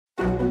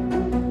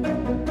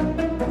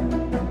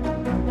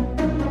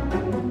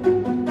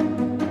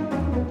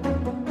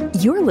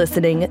You're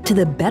listening to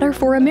the Better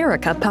for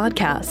America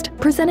podcast,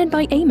 presented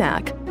by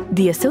AMAC,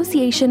 the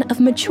Association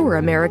of Mature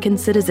American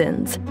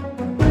Citizens.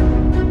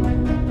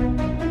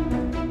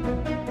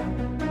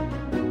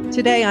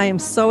 Today, I am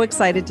so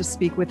excited to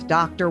speak with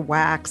Dr.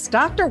 Wax.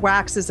 Dr.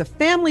 Wax is a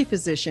family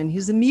physician.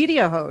 He's a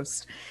media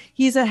host.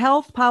 He's a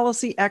health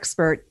policy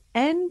expert,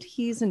 and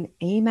he's an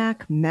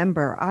AMAC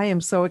member. I am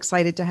so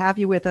excited to have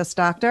you with us,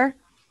 Doctor.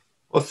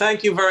 Well,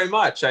 thank you very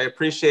much. I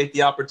appreciate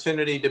the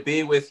opportunity to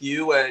be with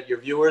you and your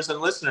viewers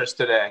and listeners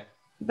today.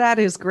 That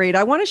is great.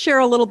 I want to share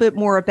a little bit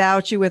more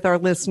about you with our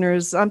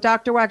listeners.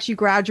 Dr. Wax, you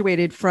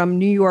graduated from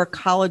New York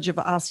College of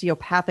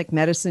Osteopathic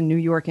Medicine, New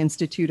York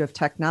Institute of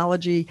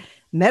Technology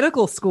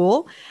Medical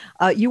School.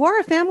 You are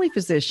a family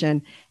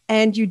physician,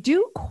 and you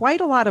do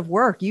quite a lot of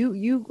work.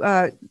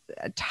 You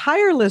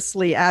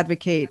tirelessly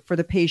advocate for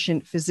the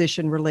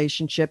patient-physician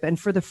relationship and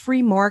for the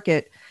free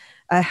market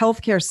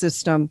healthcare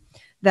system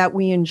that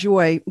we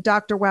enjoy.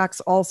 Dr. Wax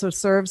also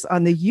serves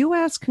on the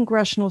U.S.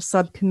 Congressional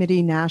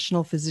Subcommittee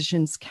National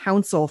Physicians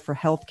Council for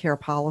Healthcare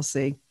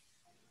Policy.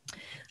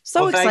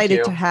 So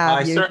excited to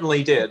have you. I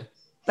certainly did.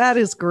 That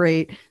is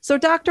great. So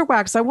Dr.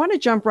 Wax, I want to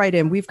jump right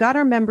in. We've got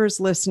our members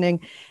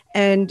listening,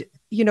 and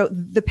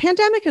the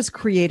pandemic has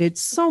created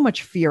so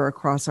much fear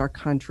across our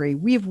country.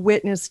 We've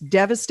witnessed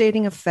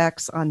devastating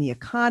effects on the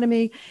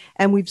economy,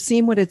 and we've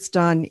seen what it's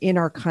done in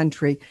our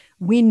country.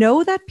 We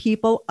know that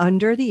people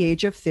under the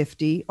age of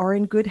 50 are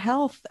in good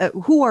health,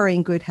 who are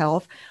in good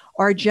health,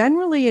 are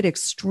generally at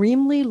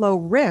extremely low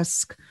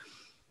risk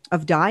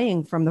of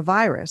dying from the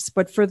virus.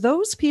 But for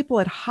those people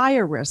at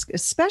higher risk,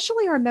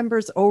 especially our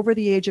members over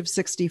the age of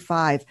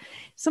 65,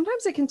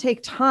 sometimes it can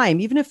take time,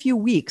 even a few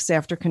weeks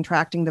after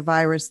contracting the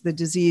virus, the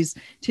disease,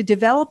 to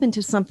develop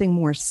into something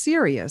more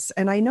serious.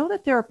 And I know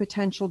that there are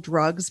potential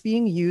drugs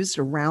being used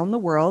around the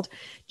world,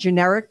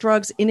 generic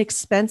drugs,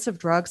 inexpensive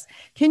drugs.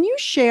 Can you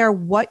share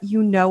what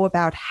you know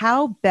about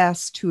how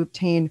best to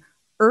obtain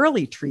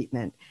early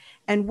treatment?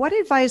 And what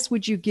advice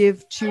would you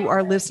give to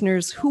our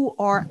listeners who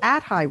are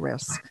at high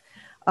risk?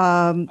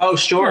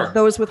 Sure.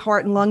 Those with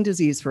heart and lung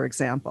disease, for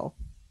example.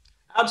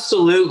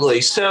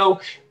 Absolutely. So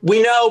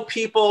we know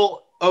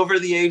people over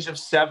the age of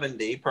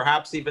 70,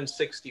 perhaps even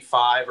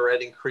 65, are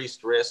at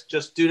increased risk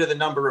just due to the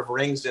number of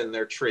rings in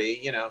their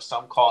tree.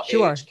 Some call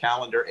age,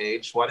 calendar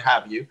age, what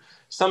have you.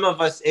 Some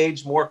of us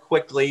age more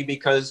quickly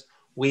because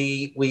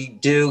we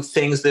do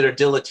things that are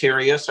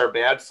deleterious or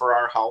bad for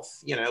our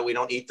health. We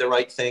don't eat the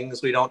right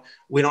things. We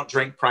don't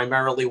drink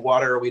primarily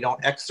water. We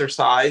don't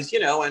exercise,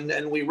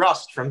 and we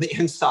rust from the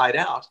inside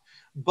out.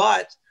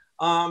 But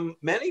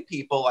many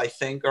people, I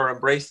think, are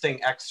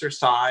embracing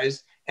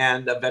exercise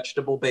and a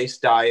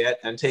vegetable-based diet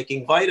and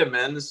taking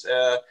vitamins,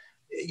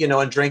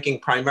 and drinking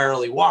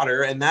primarily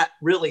water. And that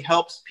really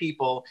helps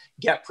people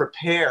get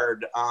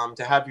prepared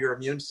to have your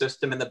immune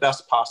system in the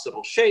best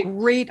possible shape.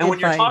 Great and when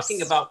advice. You're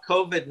talking about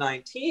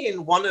COVID-19,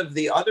 one of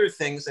the other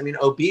things,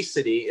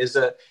 obesity is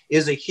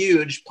a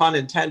huge, pun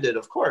intended,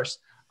 of course.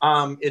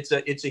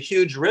 It's a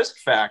huge risk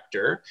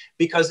factor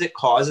because it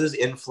causes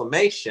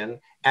inflammation.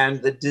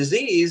 And the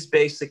disease,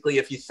 basically,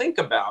 if you think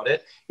about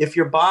it, if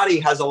your body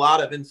has a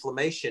lot of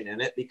inflammation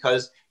in it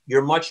because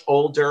you're much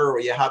older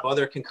or you have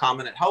other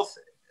concomitant health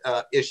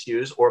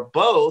issues or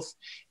both,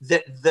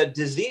 that the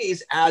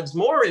disease adds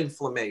more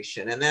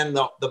inflammation. And then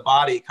the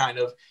body kind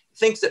of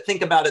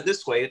think about it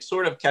this way, it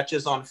sort of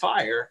catches on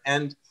fire.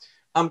 And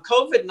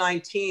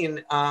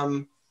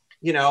COVID-19,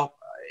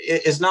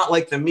 is not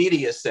like the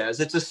media says.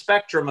 It's a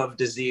spectrum of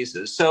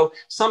diseases. So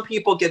some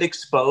people get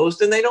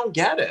exposed and they don't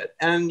get it.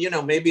 And,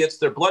 maybe it's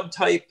their blood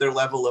type, their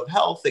level of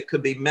health. It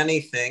could be many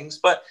things,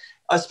 but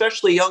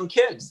especially young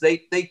kids, they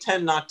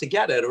tend not to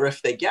get it. Or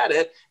if they get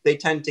it, they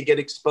tend to get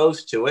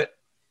exposed to it.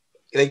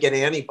 They get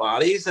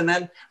antibodies, and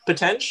then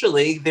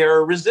potentially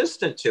they're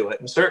resistant to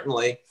it. And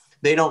certainly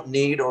they don't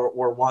need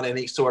or want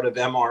any sort of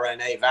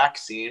mRNA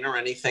vaccine or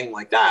anything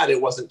like that. It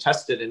wasn't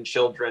tested in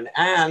children,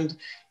 and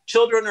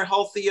children are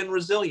healthy and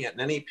resilient.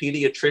 And any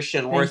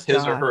pediatrician worth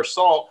his or her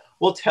salt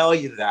will tell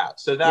you that.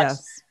 So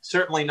that's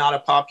certainly not a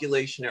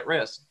population at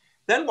risk.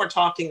 Then we're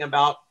talking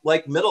about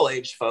like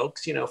middle-aged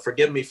folks,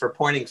 forgive me for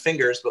pointing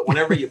fingers, but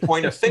whenever you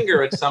point a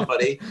finger at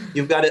somebody,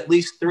 you've got at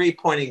least three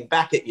pointing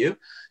back at you.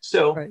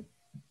 So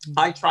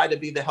I try to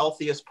be the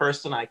healthiest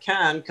person I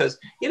can because,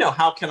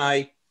 how can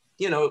I,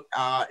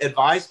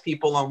 advise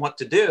people on what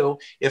to do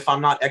if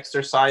I'm not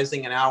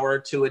exercising an hour or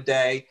two a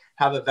day,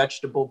 have a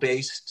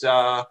vegetable-based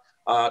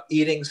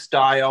eating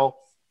style,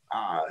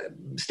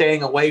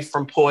 staying away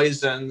from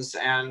poisons,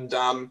 and,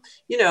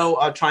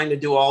 trying to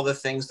do all the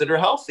things that are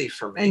healthy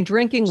for me. And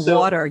drinking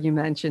water, you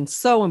mentioned,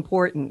 so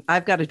important.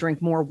 I've got to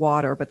drink more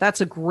water, but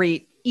that's a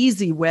great,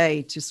 easy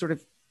way to sort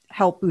of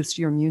help boost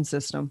your immune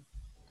system.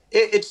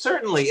 It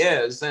certainly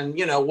is. And,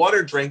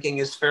 water drinking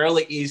is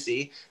fairly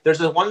easy. There's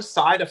one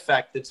side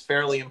effect that's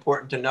fairly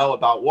important to know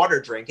about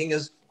water drinking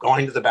is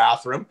going to the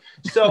bathroom.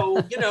 So,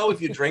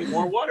 if you drink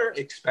more water,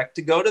 expect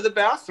to go to the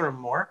bathroom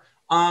more.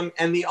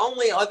 And the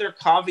only other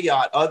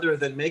caveat other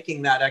than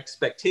making that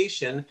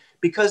expectation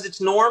because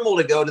it's normal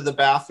to go to the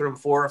bathroom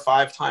 4 or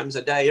 5 times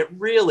a day. It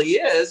really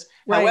is.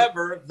 Right.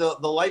 However, the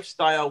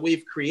lifestyle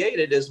we've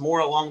created is more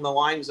along the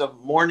lines of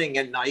morning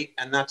and night,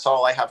 and that's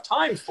all I have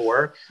time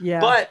for. Yeah.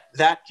 But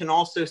that can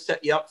also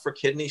set you up for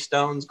kidney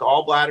stones,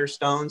 gallbladder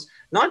stones,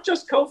 not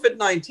just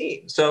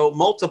COVID-19, so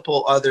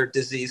multiple other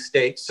disease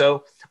states.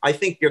 So I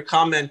think your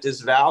comment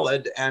is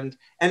valid and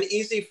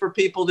easy for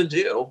people to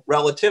do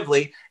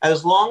relatively,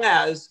 as long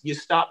as you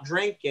stop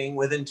drinking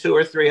within 2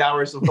 or 3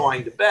 hours of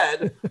going to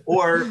bed,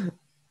 or,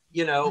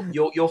 you know,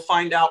 you'll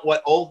find out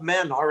what old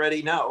men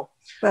already know.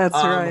 That's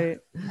right.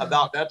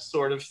 About that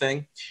sort of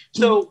thing.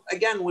 So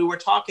again, we were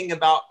talking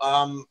about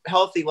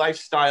healthy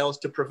lifestyles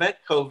to prevent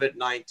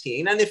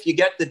COVID-19. And if you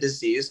get the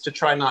disease, to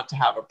try not to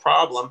have a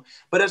problem.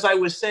 But as I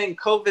was saying,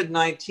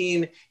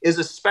 COVID-19 is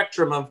a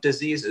spectrum of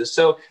diseases.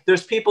 So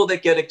there's people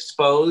that get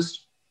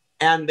exposed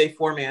and they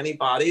form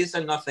antibodies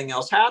and nothing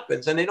else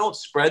happens. And they don't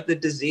spread the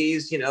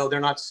disease. You know, they're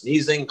not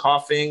sneezing,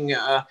 coughing,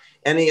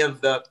 any of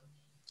the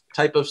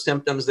type of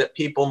symptoms that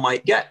people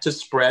might get to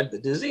spread the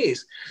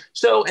disease.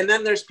 So, and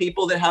then there's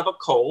people that have a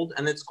cold,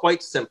 and it's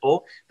quite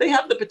simple. They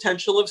have the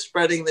potential of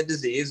spreading the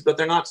disease, but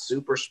they're not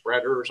super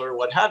spreaders or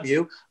what have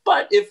you.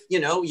 But if, you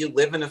know, you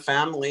live in a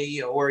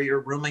family or you're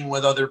rooming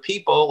with other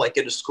people, like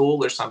at a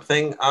school or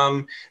something,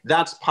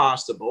 that's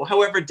possible.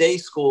 However, day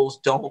schools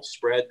don't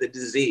spread the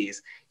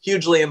disease.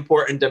 Hugely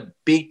important to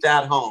beat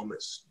that home.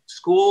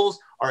 Schools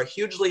are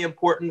hugely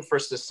important for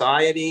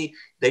society.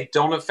 They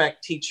don't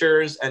affect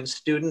teachers and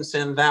students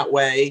in that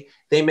way.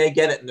 They may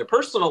get it in their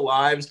personal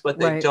lives, but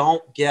they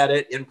don't get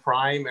it in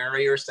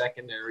primary or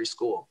secondary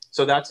school.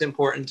 So that's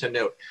important to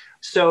note.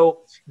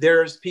 So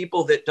there's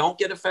people that don't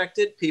get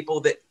affected,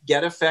 people that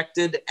get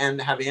affected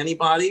and have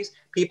antibodies,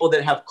 people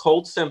that have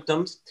cold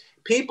symptoms,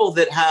 people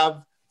that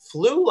have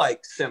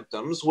flu-like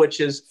symptoms, which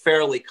is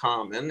fairly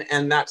common.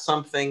 And that's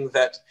something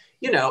that,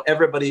 you know,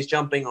 everybody's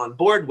jumping on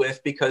board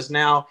with, because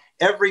now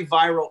every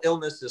viral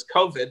illness is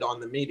COVID on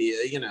the media,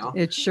 you know.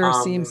 It sure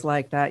seems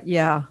like that.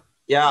 Yeah.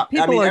 Yeah.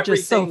 People are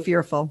just so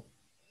fearful.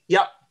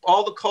 Yep.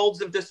 All the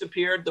colds have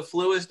disappeared. The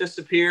flu has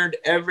disappeared.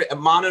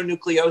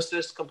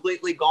 Mononucleosis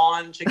completely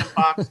gone.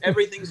 Chickenpox,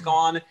 everything's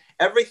gone.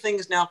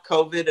 Everything's now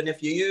COVID. And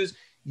if you use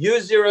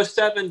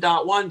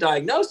U07.1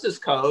 diagnosis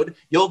code,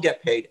 you'll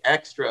get paid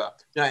extra.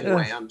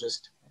 Anyway, I'm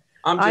just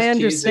I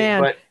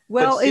understand. Teasing,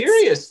 but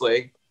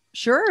seriously.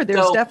 Sure.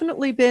 There's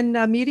definitely been,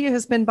 media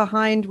has been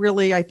behind,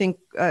 really. I think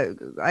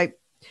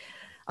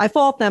I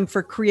fault them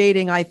for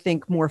creating, I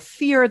think, more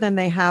fear than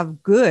they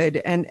have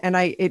good. And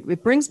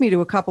it brings me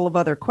to a couple of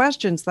other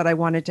questions that I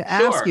wanted to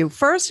ask you.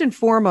 First and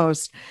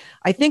foremost,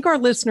 I think our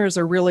listeners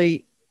are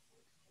really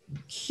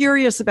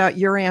curious about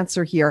your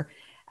answer here.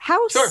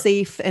 How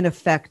safe and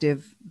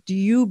effective do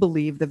you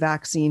believe the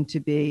vaccine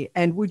to be?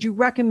 And would you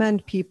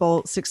recommend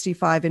people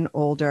 65 and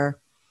older?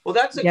 Well,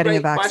 that's a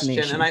great question.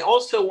 And I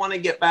also want to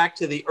get back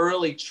to the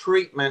early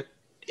treatment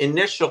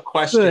initial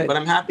question, but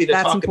I'm happy to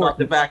talk about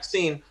the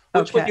vaccine.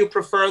 Which would you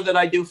prefer that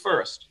I do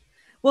first?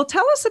 Well,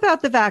 tell us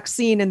about the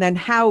vaccine, and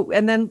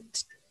then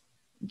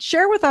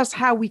share with us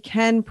how we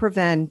can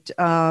prevent,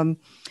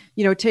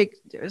 take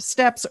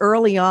steps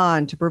early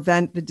on to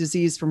prevent the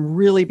disease from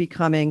really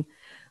becoming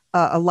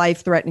a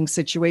life-threatening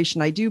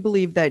situation. I do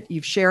believe that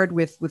you've shared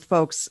with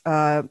folks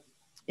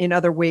in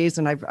other ways,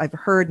 and I've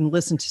heard and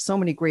listened to so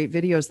many great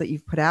videos that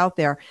you've put out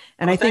there.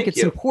 And I think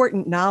it's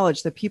important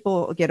knowledge that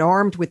people get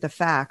armed with the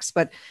facts.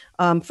 But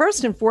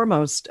first and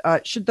foremost,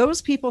 should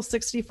those people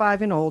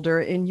 65 and older,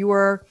 in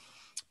your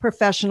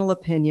professional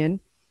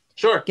opinion,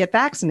 get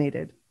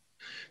vaccinated?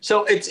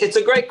 So it's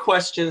a great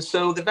question.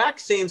 So the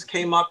vaccines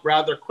came up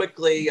rather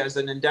quickly as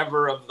an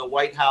endeavor of the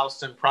White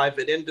House and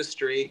private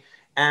industry.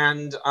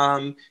 And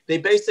they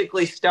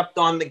basically stepped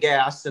on the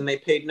gas, and they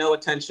paid no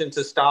attention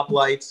to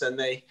stoplights, and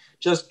they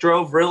just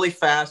drove really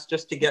fast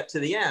just to get to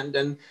the end.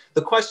 And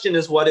the question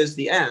is, what is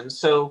the end?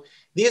 So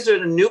these are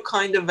the new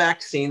kind of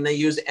vaccine. They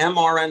use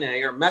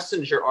mRNA, or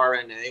messenger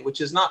RNA, which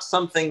is not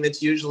something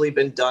that's usually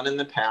been done in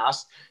the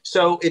past.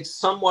 So it's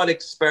somewhat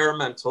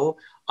experimental.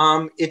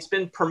 It's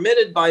been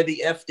permitted by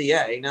the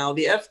FDA. Now,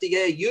 the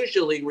FDA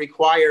usually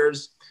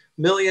requires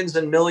millions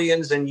and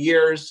millions and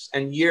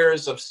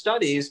years of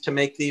studies to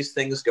make these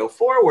things go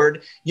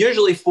forward.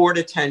 Usually 4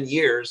 to 10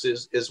 years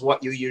is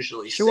what you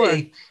usually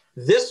see.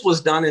 This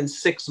was done in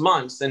 6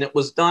 months, and it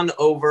was done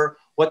over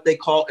what they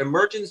call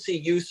emergency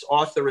use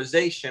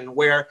authorization,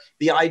 where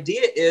the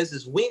idea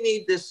is we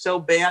need this so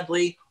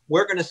badly,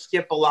 we're going to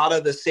skip a lot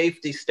of the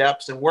safety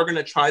steps, and we're going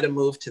to try to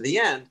move to the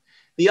end.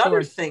 The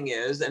other thing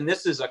is, and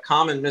this is a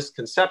common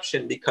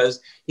misconception,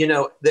 because,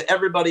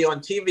 everybody on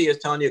TV is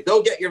telling you,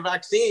 go get your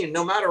vaccine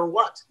no matter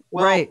what.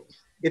 Well,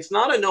 it's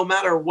not a no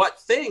matter what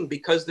thing,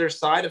 because there's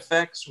side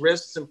effects,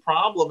 risks, and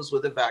problems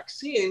with the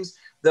vaccines.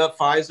 The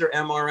Pfizer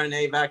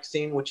mRNA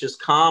vaccine, which is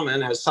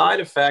common, has side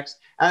effects,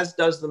 as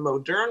does the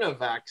Moderna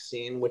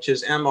vaccine, which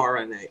is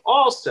mRNA.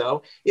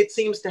 Also, it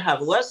seems to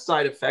have less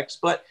side effects,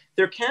 but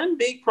there can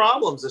be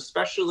problems,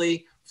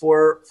 especially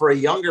for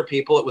younger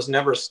people. It was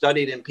never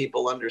studied in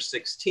people under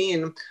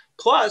 16.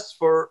 Plus,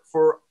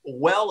 for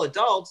well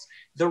adults,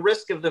 the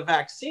risk of the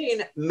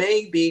vaccine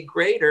may be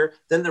greater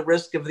than the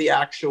risk of the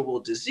actual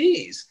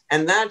disease.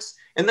 And that's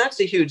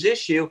a huge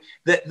issue.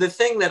 The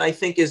thing that I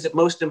think is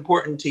most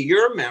important to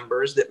your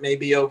members that may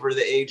be over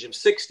the age of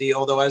 60,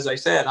 although, as I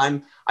said,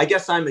 I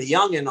guess I'm a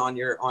youngin'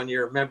 on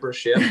your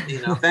membership.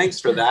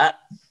 Thanks for that,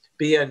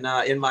 being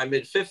in my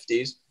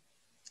mid-50s.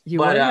 You're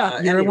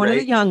one of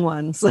the young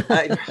ones.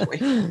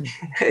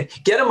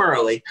 Get them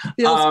early.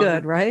 Feels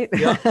good, right?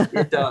 Yeah,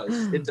 it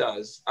does. It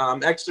does.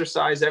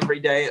 Exercise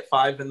every day at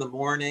 5 a.m.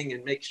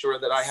 and make sure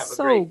that I have a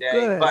great day.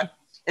 Good. But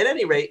at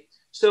any rate,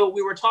 so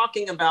we were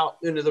talking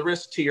about the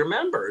risk to your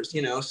members,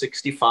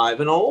 65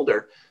 and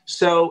older.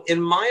 So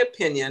in my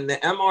opinion, the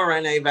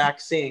mRNA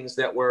vaccines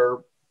that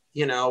were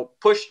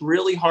pushed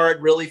really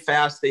hard, really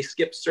fast, they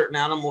skipped certain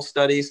animal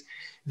studies.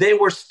 They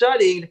were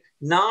studied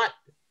not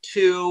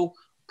to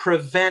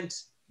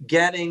prevent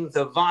getting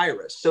the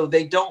virus. So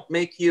they don't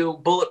make you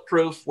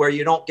bulletproof where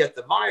you don't get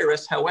the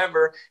virus.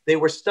 However, they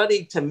were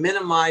studied to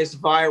minimize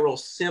viral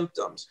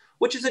symptoms,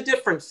 which is a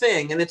different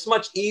thing. And it's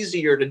much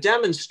easier to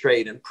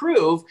demonstrate and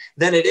prove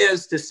than it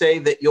is to say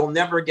that you'll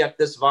never get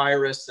this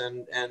virus.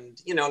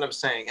 And you know what I'm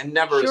saying? And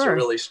never is a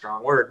really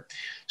strong word.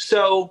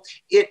 So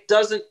it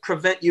doesn't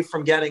prevent you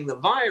from getting the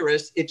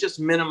virus. It just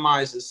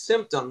minimizes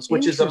symptoms,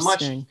 which is a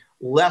much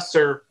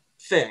lesser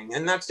thing.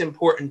 And that's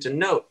important to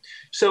note.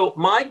 So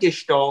my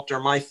gestalt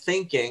or my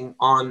thinking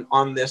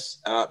on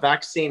this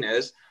vaccine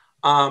is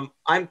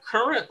I'm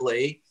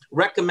currently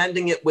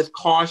recommending it with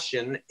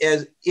caution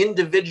as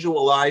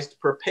individualized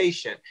per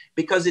patient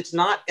because it's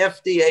not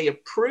FDA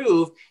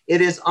approved.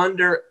 It is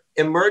under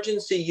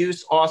emergency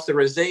use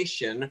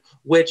authorization,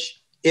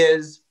 which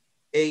is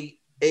a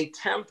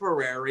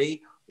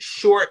temporary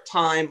short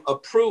time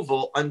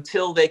approval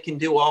until they can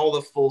do all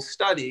the full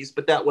studies,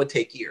 but that would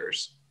take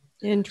years.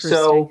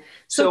 Interesting.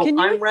 So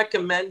I'm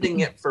recommending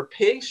it for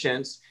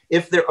patients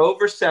if they're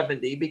over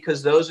 70,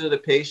 because those are the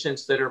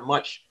patients that are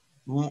much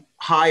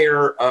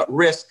higher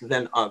risk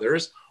than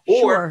others,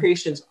 or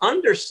patients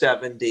under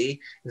 70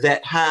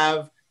 that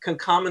have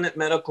concomitant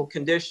medical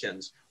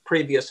conditions,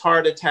 previous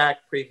heart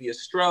attack,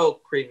 previous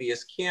stroke,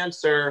 previous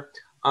cancer,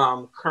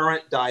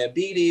 current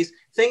diabetes,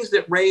 things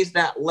that raise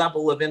that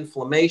level of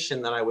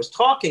inflammation that I was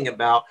talking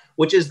about,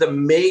 which is the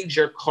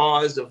major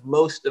cause of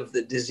most of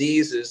the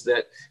diseases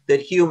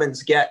that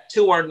humans get,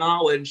 to our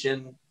knowledge,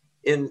 in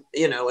the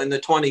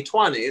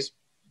 2020s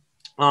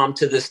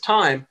to this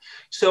time.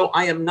 So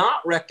I am not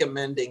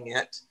recommending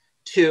it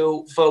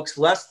to folks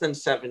less than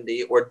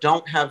 70 or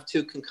don't have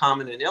two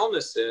concomitant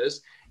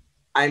illnesses.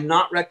 I'm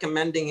not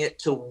recommending it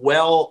to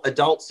well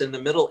adults in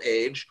the middle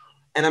age.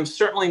 And I'm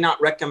certainly not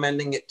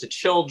recommending it to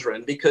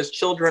children because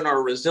children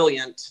are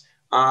resilient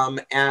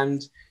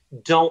and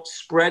don't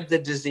spread the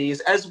disease,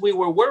 as we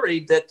were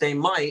worried that they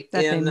might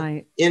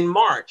in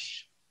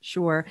March.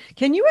 Sure.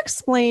 Can you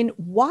explain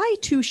why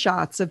 2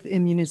 shots of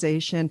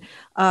immunization?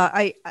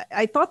 I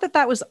thought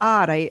that was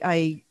odd.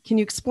 Can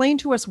you explain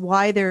to us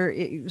why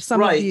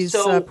some of these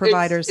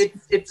providers?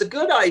 It's a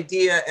good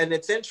idea, and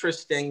it's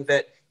interesting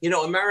that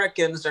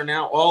Americans are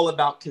now all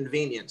about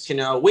convenience.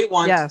 We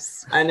want,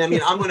 and I mean,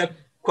 I'm going to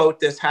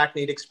quote this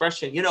hackneyed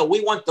expression,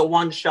 we want the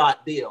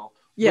one-shot deal.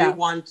 Yeah. We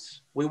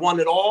want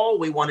it all.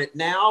 We want it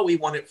now. We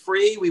want it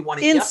free. We want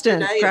it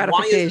instant yesterday.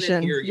 gratification. Why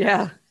isn't it here yet?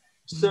 Yeah.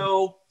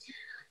 So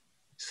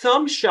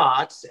some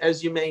shots,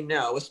 as you may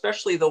know,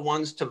 especially the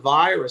ones to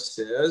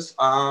viruses,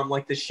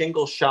 like the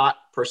shingle shot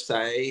per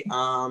se,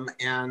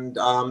 and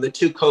the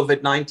 2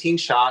 COVID-19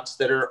 shots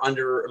that are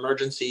under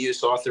emergency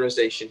use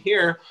authorization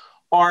here,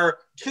 are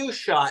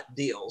 2-shot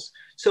deals.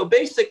 So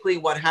basically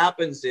what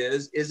happens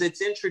is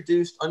it's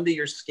introduced under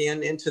your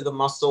skin into the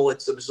muscle,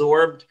 it's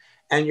absorbed,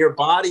 and your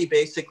body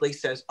basically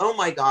says, oh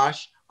my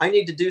gosh, I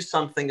need to do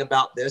something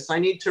about this. I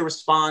need to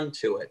respond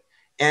to it.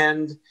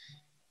 And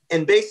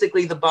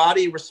basically the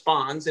body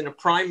responds in a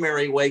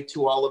primary way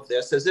to all of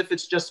this as if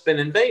it's just been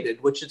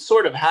invaded, which it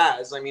sort of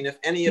has. I mean, if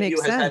any of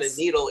you has had a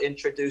needle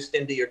introduced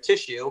into your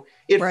tissue,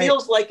 it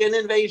feels like an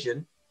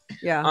invasion.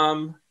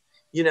 Yeah.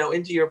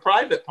 Into your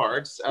private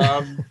parts,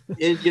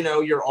 in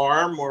your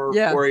arm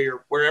or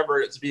your wherever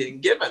it's being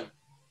given.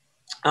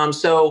 And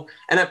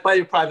by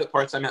your private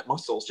parts, I meant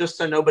muscles, just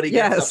so nobody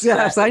gets upset.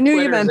 Yes, I knew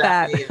you meant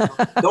that.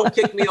 Don't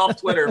kick me off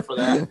Twitter for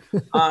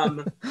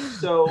that.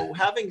 So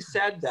having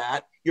said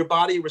that, your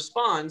body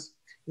responds.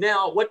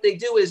 Now, what they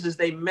do is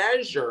they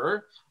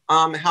measure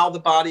how the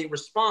body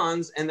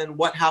responds and then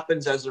what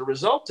happens as a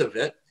result of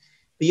it.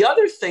 The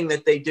other thing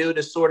that they do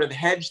to sort of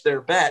hedge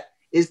their bet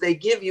is they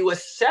give you a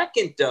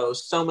second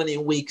dose so many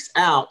weeks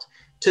out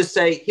to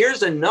say,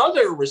 here's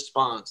another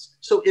response.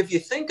 So if you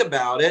think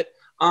about it,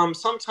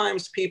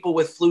 sometimes people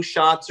with flu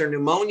shots or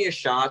pneumonia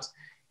shots,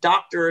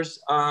 doctors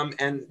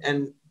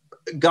and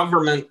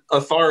government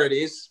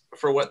authorities,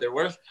 for what they're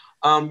worth,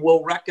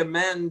 will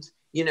recommend,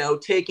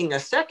 taking a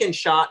second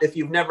shot if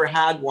you've never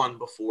had one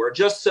before,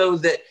 just so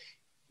that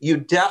you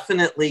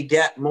definitely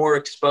get more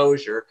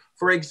exposure.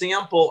 For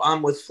example,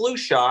 with flu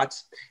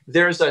shots,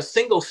 there's a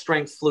single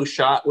strength flu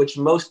shot, which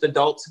most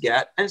adults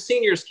get and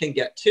seniors can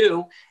get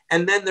too.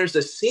 And then there's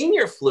a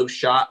senior flu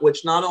shot,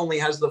 which not only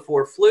has the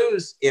 4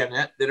 flus in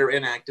it that are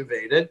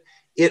inactivated,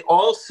 it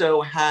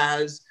also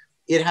has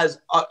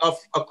a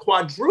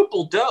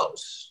quadruple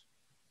dose,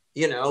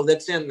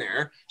 that's in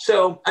there.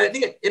 So I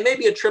think it may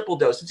be a triple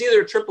dose. It's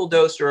either a triple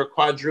dose or a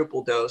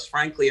quadruple dose,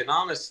 frankly and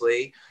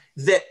honestly,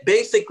 that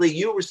basically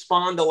you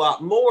respond a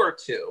lot more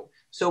to.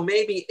 So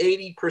maybe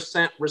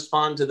 80%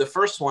 respond to the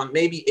first one,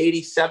 maybe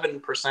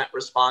 87%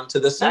 respond to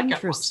the second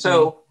one.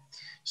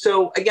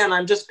 So again,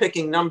 I'm just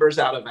picking numbers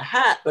out of a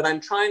hat, but I'm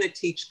trying to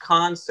teach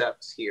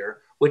concepts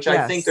here, which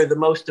I think are the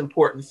most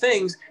important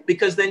things,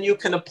 because then you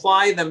can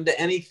apply them to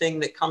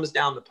anything that comes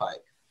down the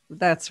pike.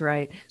 That's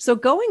right. So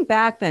going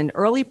back then,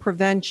 early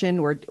prevention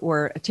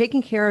or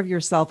taking care of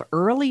yourself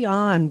early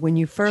on when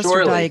you first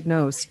were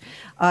diagnosed.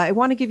 I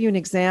want to give you an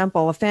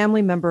example. A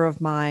family member of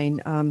mine,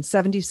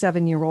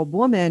 77-year-old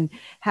woman,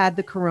 had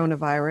the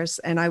coronavirus,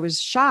 and I was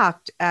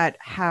shocked at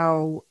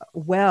how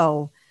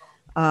well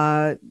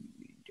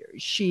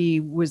she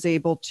was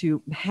able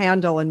to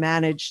handle and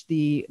manage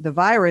the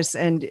virus,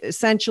 and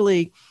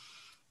essentially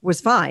was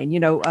fine,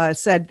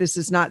 said, this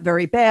is not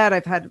very bad.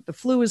 The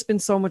flu has been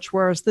so much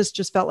worse. This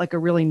just felt like a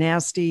really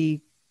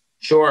nasty,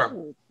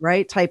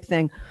 right, type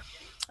thing.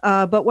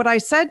 But what I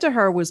said to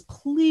her was,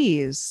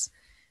 please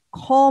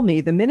call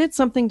me the minute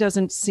something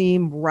doesn't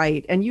seem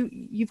right. And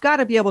you've got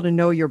to be able to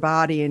know your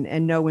body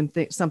and know when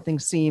something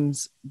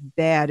seems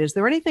bad. Is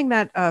there anything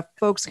that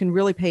folks can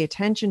really pay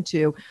attention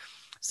to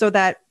so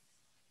that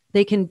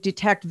they can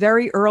detect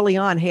very early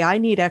on, hey, I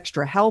need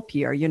extra help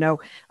here.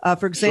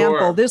 For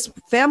example, this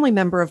family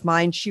member of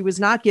mine, she was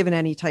not given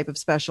any type of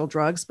special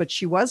drugs, but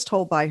she was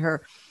told by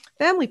her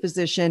family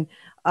physician,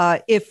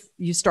 if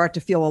you start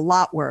to feel a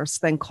lot worse,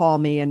 then call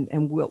me and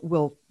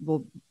we'll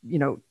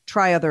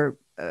try other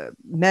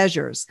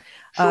measures.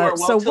 Well,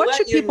 so what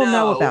should people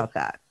know about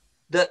that?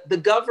 The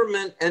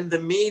government and the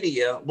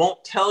media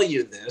won't tell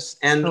you this,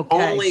 and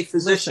only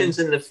physicians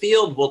in the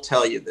field will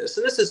tell you this.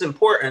 And this is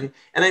important.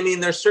 And I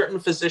mean, there's certain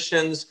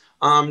physicians,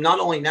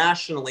 not only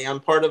nationally, I'm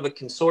part of a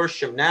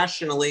consortium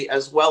nationally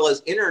as well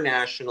as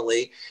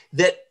internationally,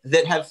 that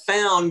have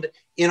found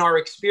in our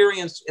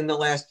experience in the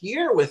last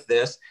year with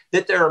this,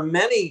 that there are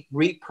many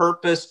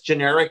repurposed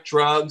generic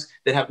drugs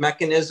that have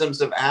mechanisms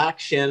of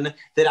action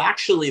that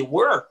actually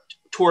work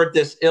toward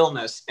this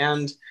illness.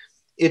 And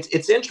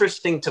it's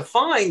interesting to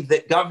find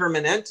that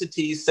government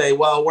entities say,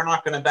 well, we're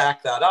not going to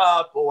back that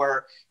up.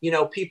 Or,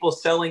 people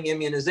selling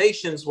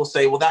immunizations will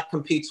say, well, that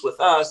competes with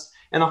us.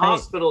 And a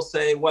hospital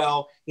say,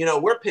 well,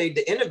 we're paid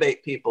to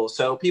intubate people,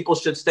 so people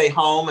should stay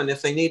home. And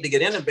if they need to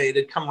get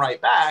intubated, come right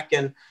back.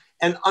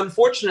 And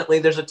unfortunately,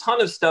 there's a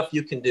ton of stuff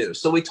you can do.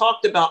 So we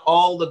talked about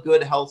all the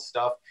good health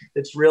stuff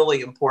that's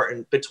really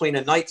important, between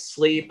a night's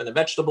sleep and a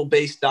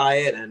vegetable-based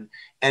diet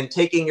and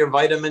taking your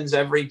vitamins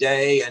every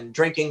day and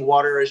drinking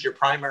water as your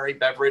primary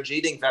beverage,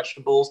 eating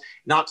vegetables,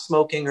 not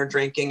smoking or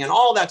drinking, and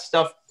all that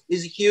stuff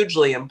is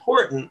hugely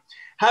important.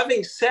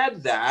 Having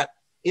said that,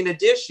 in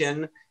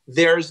addition,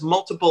 there's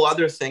multiple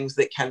other things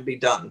that can be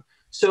done.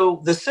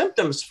 So the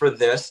symptoms for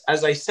this,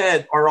 as I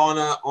said, are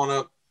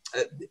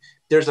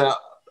there's a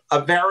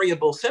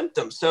variable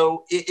symptom.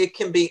 So it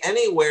can be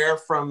anywhere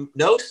from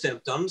no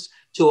symptoms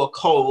to a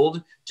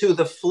cold, to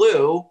the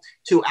flu,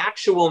 to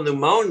actual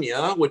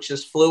pneumonia, which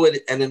is fluid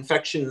and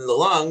infection in the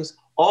lungs,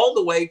 all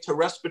the way to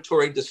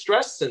respiratory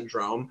distress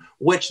syndrome,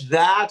 which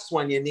that's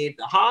when you need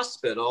the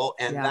hospital.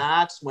 And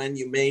that's when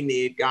you may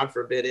need, God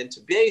forbid,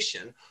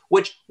 intubation,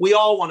 which we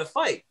all want to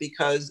fight,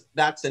 because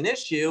that's an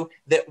issue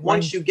that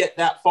once you get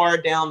that far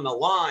down the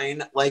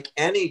line, like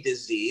any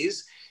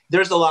disease,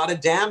 there's a lot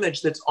of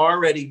damage that's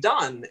already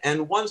done.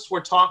 And once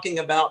we're talking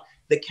about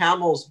the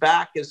camel's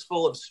back is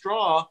full of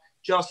straw,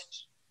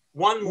 just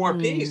one more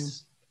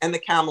piece and the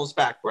camel's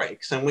back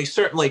breaks. And we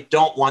certainly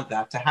don't want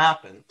that to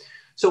happen.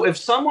 So if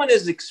someone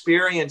is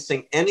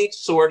experiencing any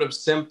sort of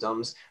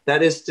symptoms,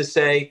 that is to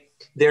say,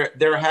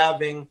 they're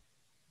having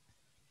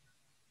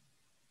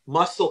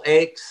muscle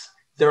aches,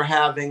 they're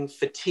having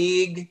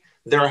fatigue,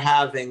 they're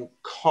having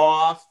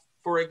cough,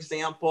 for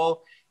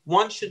example,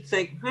 one should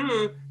think,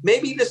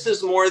 maybe this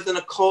is more than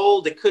a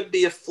cold. It could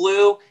be a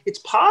flu. It's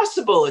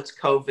possible it's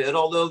COVID,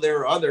 although there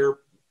are other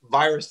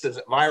viri,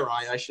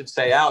 I should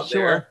say, out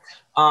there.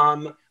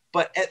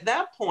 But at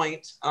that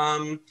point,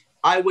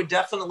 I would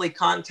definitely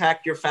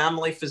contact your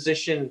family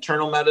physician,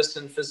 internal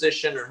medicine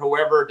physician, or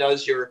whoever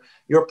does your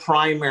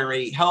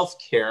primary health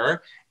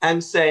care,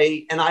 and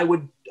say, and I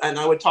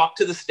would talk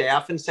to the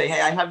staff and say,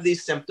 hey, I have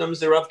these symptoms.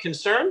 They're of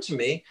concern to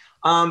me.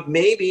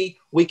 Maybe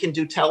we can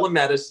do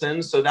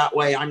telemedicine, so that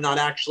way I'm not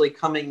actually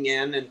coming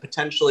in and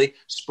potentially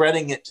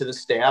spreading it to the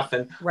staff.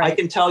 And I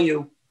can tell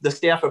you, the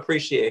staff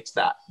appreciates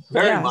that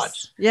very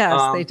much.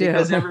 Yes, they do.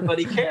 Because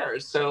everybody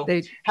cares. So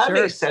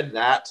having said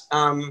that,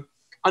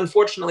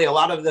 unfortunately, a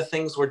lot of the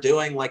things we're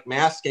doing, like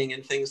masking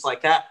and things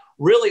like that,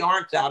 really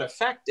aren't that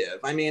effective.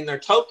 I mean, they're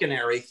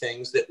tokenary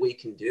things that we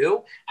can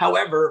do.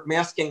 However,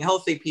 masking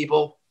healthy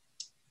people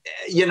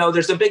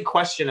there's a big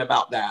question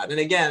about that. And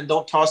again,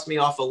 don't toss me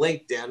off of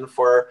LinkedIn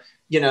for,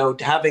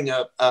 having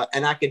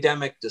an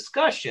academic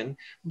discussion.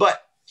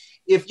 But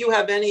if you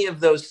have any of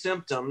those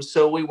symptoms,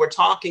 so we were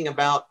talking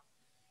about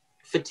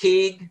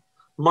fatigue,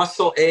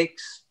 muscle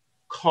aches,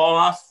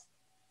 cough,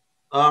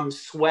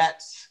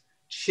 sweats,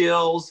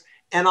 chills,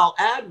 and I'll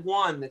add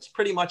one that's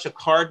pretty much a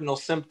cardinal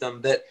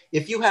symptom, that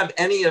if you have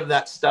any of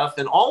that stuff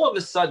and all of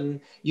a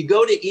sudden you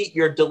go to eat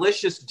your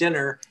delicious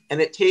dinner and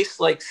it tastes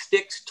like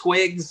sticks,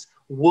 twigs,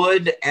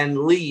 wood, and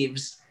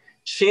leaves,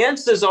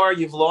 chances are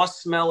you've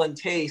lost smell and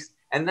taste,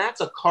 and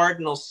that's a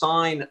cardinal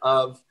sign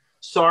of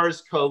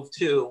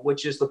SARS-CoV-2,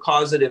 which is the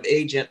causative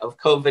agent of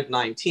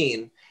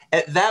COVID-19.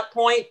 At that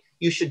point,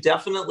 you should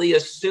definitely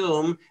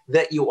assume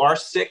that you are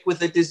sick with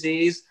the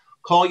disease.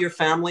 Call your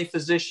family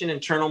physician,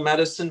 internal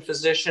medicine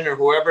physician, or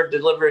whoever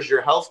delivers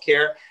your health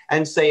care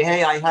and say,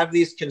 hey, I have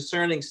these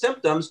concerning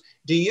symptoms.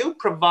 Do you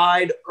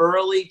provide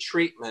early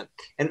treatment?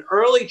 And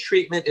early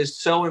treatment is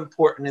so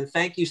important. And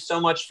thank you so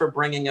much for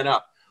bringing it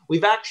up.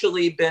 We've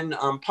actually been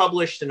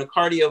published in a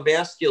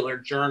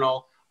cardiovascular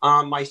journal,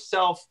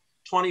 myself,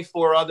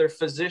 24 other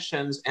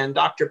physicians, and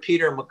Dr.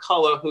 Peter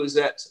McCullough, who's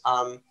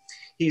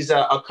he's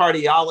a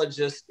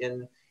cardiologist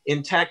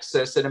in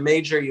Texas at a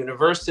major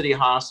university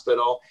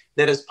hospital,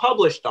 that has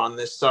published on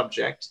this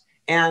subject.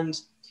 And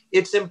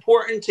it's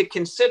important to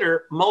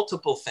consider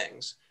multiple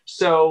things.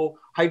 So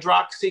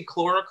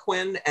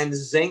hydroxychloroquine and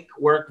zinc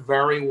work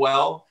very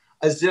well.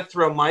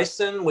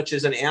 Azithromycin, which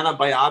is an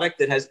antibiotic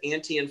that has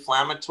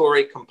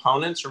anti-inflammatory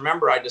components.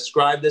 Remember, I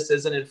described this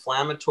as an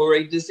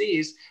inflammatory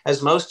disease,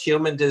 as most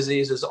human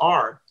diseases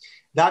are.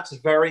 That's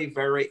very,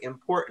 very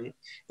important.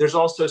 There's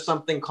also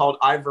something called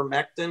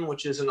ivermectin,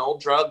 which is an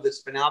old drug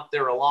that's been out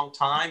there a long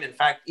time. In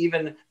fact,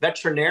 even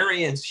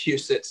veterinarians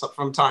use it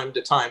from time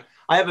to time.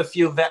 I have a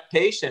few vet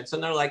patients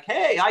and they're like,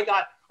 hey, I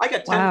got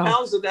 10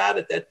 pounds of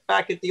that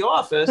back at the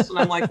office. And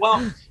I'm like,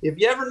 well, if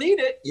you ever need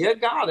it, you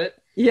got it.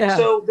 Yeah.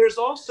 So there's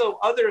also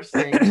other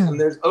things, and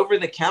there's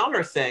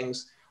over-the-counter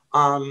things.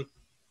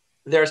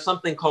 There's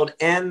something called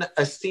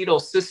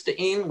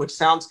N-acetylcysteine, which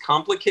sounds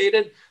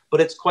complicated,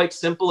 but it's quite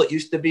simple. It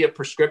used to be a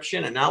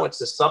prescription, and now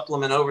it's a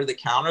supplement over the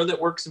counter that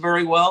works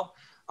very well.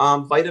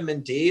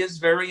 Vitamin D is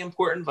very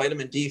important,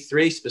 vitamin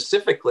D3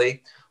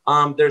 specifically.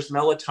 There's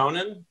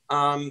melatonin.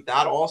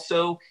 That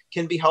also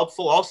can be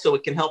helpful. Also,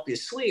 it can help you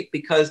sleep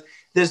because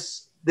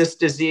this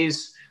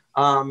disease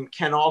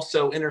can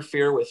also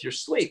interfere with your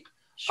sleep.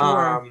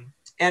 Sure.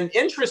 And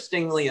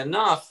interestingly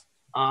enough,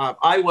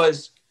 I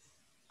was,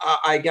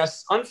 I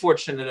guess,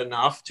 unfortunate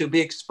enough to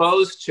be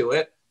exposed to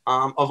it.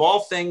 Of all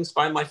things,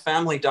 by my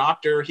family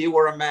doctor. He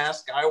wore a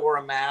mask, I wore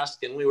a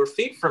mask, and we were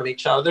feet from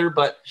each other.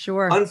 But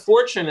sure,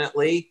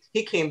 unfortunately,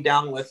 he came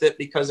down with it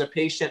because a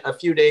patient a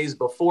few days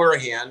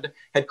beforehand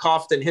had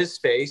coughed in his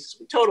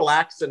face. Total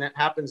accident,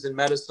 happens in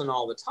medicine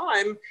all the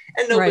time,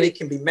 and nobody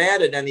can be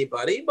mad at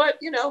anybody. But,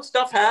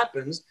 stuff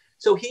happens.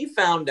 So he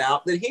found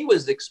out that he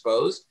was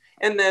exposed.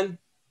 And then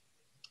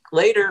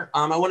later,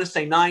 I want to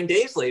say 9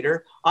 days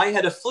later, I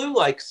had a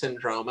flu-like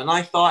syndrome. And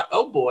I thought,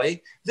 oh boy,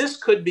 this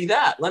could be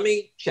that. Let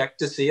me check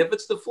to see if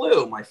it's the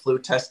flu. My flu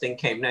testing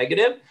came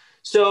negative.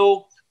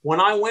 So when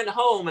I went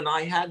home and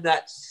I had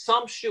that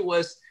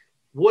sumptuous,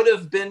 would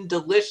have been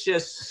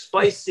delicious,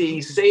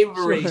 spicy,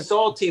 savory,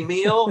 salty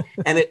meal,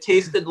 and it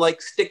tasted like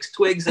sticks,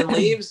 twigs, and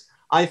leaves,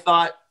 I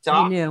thought,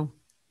 Doc,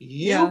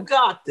 you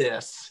got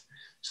this.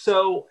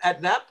 So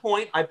at that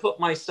point, I put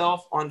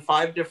myself on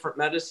 5 different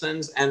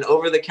medicines and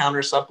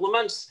over-the-counter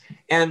supplements.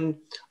 And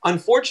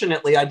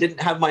unfortunately, I didn't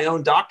have my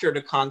own doctor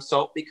to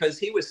consult because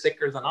he was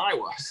sicker than I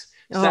was.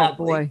 Sadly. Oh,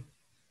 boy.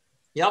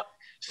 Yep.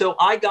 So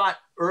I got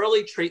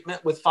early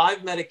treatment with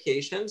 5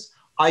 medications.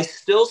 I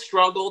still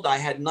struggled. I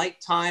had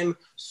nighttime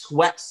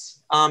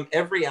sweats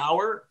every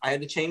hour. I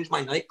had to change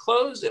my night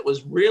clothes. It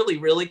was really,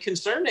 really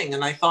concerning.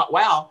 And I thought,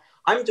 wow,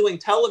 I'm doing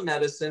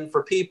telemedicine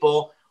for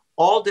people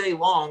all day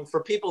long,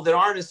 for people that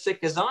aren't as sick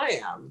as I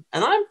am.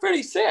 And I'm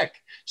pretty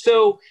sick.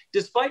 So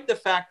despite the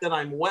fact that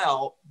I'm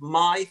well,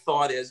 my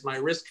thought is my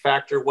risk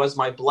factor was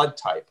my blood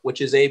type,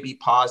 which is AB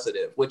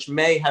positive, which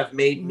may have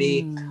made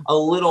me a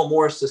little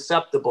more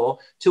susceptible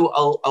to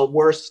a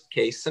worst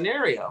case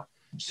scenario.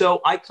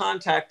 So I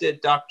contacted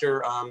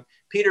Dr.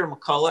 Peter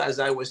McCullough, as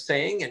I was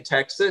saying, in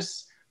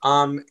Texas.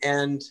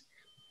 And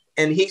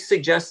he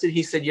suggested,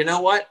 he said, you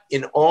know what,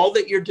 in all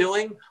that you're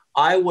doing,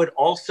 I would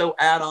also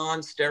add on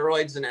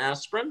steroids and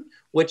aspirin,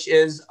 which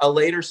is a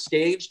later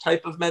stage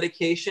type of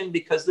medication,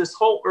 because this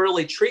whole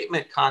early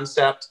treatment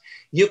concept,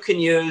 you can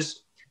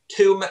use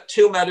two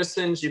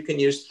medicines, you can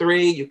use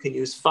 3, you can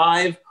use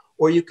 5,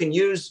 or you can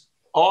use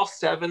all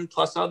 7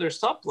 plus other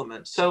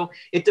supplements. So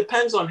it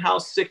depends on how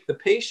sick the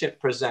patient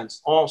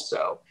presents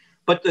also.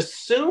 But the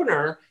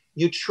sooner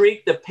you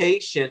treat the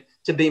patient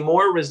to be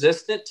more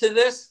resistant to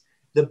this,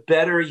 the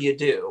better you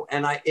do.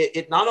 And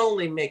it not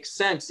only makes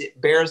sense, it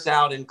bears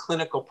out in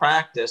clinical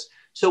practice.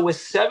 So with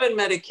 7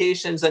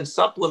 medications and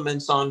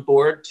supplements on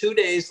board, 2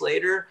 days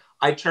later,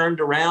 I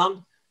turned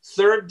around.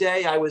 3rd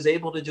day, I was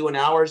able to do an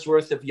hour's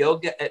worth of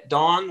yoga at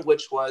dawn,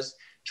 which was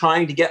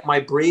trying to get my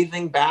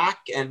breathing back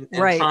and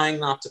Right. trying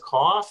not to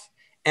cough.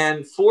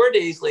 And 4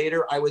 days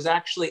later, I was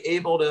actually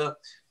able to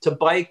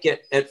bike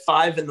at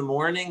 5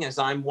 a.m, as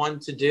I'm one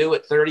to do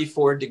at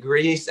 34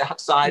 degrees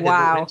outside in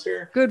the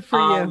winter. Good for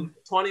you.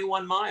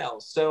 21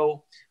 miles.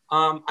 So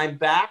I'm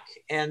back.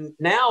 And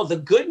now the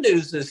good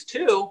news is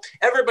too,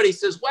 everybody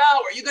says,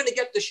 wow, are you going to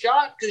get the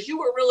shot? Because you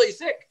were really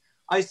sick.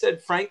 I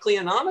said, frankly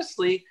and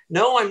honestly,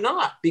 no, I'm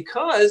not,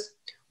 because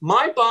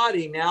my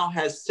body now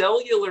has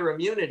cellular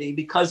immunity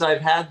because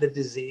I've had the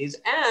disease,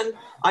 and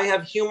I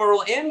have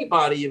humoral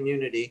antibody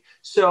immunity.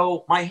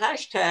 So my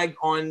hashtag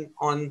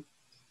on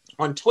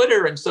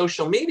Twitter and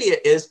social media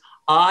is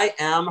I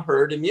am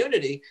herd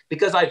immunity,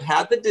 because I've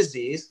had the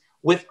disease.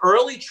 With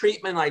early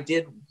treatment, I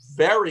did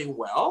very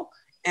well.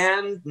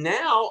 And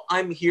now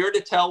I'm here to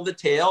tell the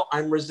tale.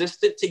 I'm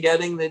resistant to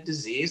getting the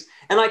disease,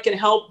 and I can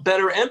help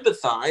better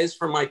empathize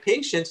for my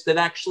patients that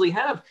actually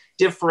have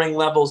differing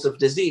levels of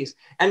disease.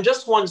 And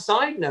just one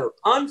side note,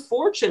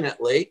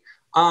 unfortunately,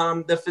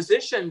 the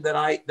physician that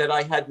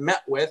I had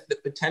met with,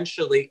 that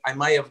potentially I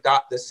might have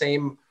got the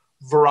same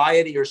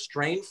variety or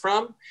strain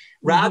from,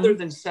 rather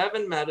than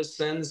 7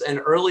 medicines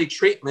and early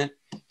treatment,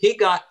 he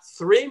got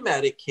 3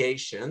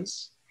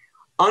 medications.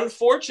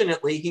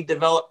 Unfortunately, he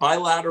developed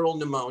bilateral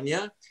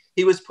pneumonia.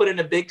 He was put in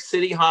a big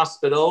city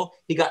hospital.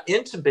 He got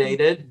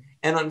intubated.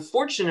 And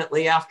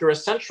unfortunately, after a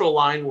central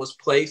line was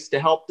placed to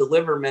help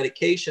deliver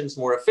medications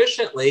more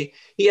efficiently,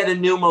 he had a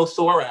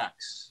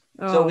pneumothorax.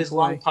 So his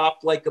lung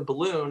popped like a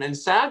balloon. And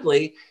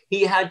sadly,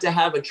 he had to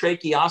have a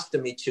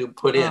tracheostomy tube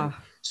put in.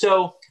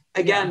 So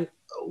again,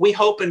 we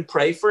hope and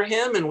pray for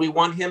him, and we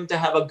want him to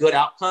have a good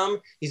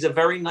outcome. He's a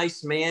very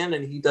nice man,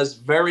 and he does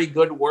very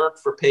good work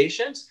for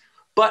patients.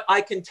 But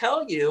I can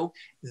tell you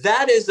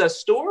that is a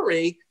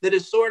story that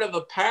is sort of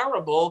a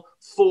parable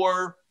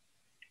for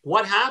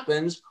what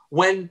happens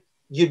when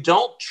you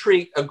don't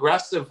treat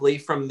aggressively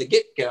from the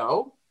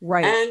get-go,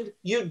 right, and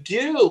you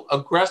do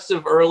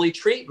aggressive early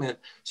treatment.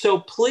 So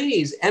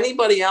please,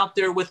 anybody out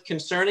there with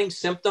concerning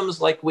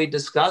symptoms like we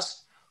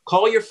discussed,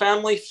 call your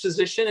family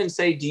physician and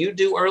say, do you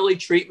do early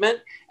treatment?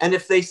 And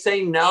if they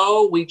say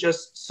no, we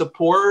just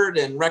support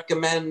and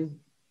recommend,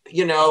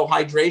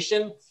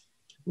 hydration.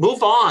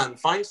 Move on,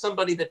 find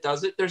somebody that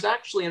does it. There's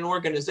actually an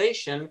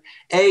organization,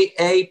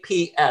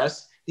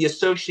 AAPS, the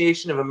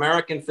Association of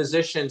American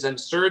Physicians and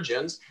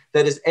Surgeons,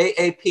 that is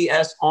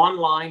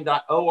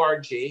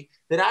aapsonline.org,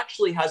 that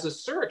actually has a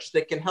search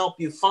that can help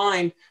you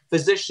find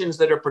physicians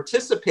that are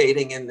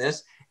participating in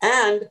this.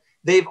 And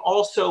they've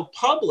also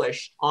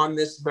published on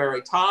this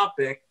very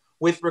topic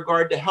with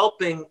regard to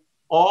helping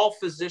all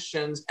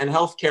physicians and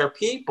healthcare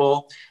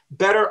people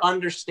better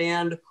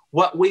understand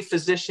what we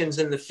physicians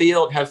in the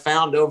field have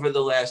found over the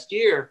last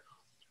year.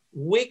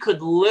 We could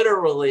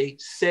literally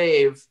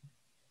save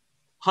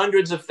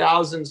hundreds of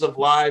thousands of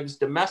lives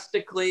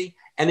domestically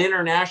and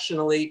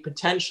internationally,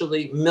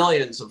 potentially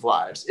millions of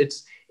lives.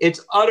 It's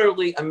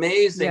utterly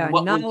amazing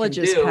what knowledge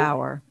we can is do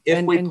power.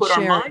 if we put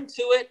our mind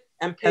to it,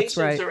 and patients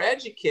right. are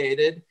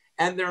educated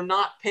and they're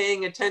not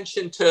paying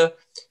attention to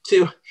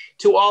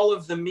all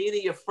of the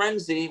media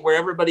frenzy where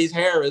everybody's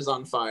hair is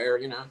on fire,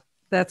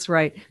 That's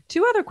right.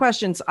 2 other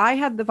questions. I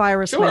had the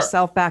virus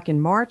myself back in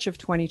March of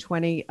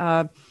 2020.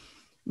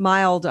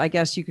 Mild, I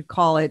guess you could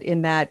call it,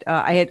 in that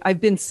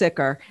I've been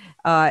sicker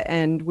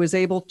and was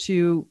able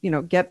to,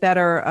 get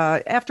better.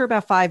 After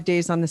about 5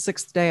 days, on the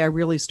 6th day, I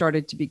really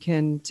started to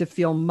begin to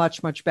feel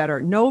much, much better.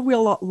 No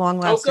real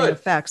long-lasting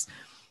effects.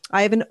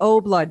 I have an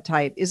O blood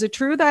type. Is it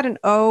true that an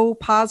O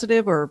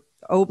positive or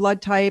O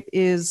blood type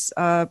is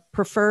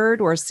preferred,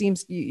 or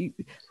seems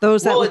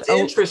those that? Well, it's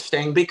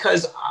interesting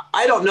because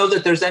I don't know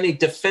that there's any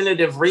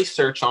definitive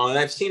research on it.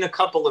 I've seen a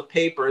couple of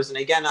papers, and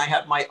again, I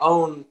have my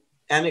own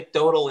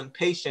anecdotal and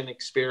patient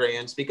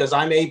experience because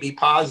I'm AB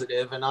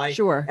positive, and I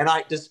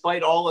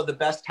despite all of the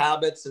best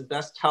habits and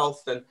best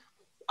health, and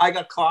I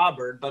got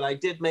clobbered, but I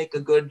did make a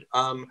good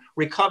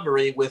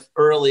recovery with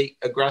early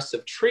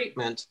aggressive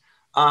treatment.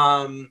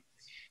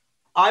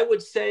 I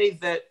would say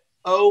that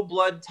O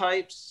blood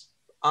types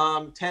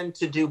tend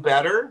to do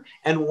better,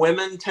 and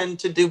women tend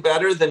to do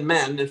better than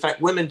men. In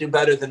fact, women do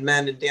better than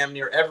men in damn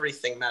near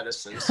everything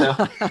medicine. So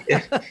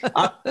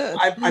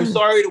I'm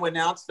sorry to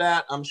announce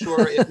that. I'm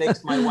sure it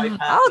makes my wife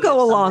happy. I'll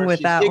go along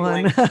with that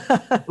giggling.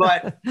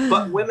 one.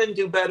 but women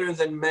do better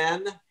than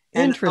men,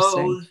 and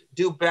O's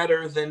do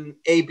better than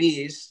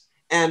ABs.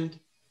 And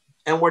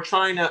we're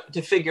trying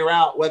to figure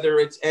out whether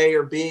it's A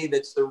or B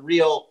that's the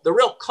real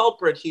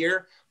culprit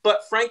here.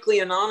 But frankly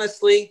and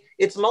honestly,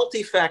 it's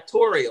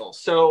multifactorial.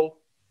 So,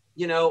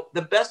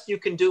 the best you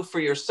can do for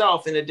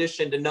yourself, in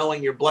addition to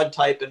knowing your blood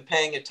type and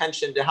paying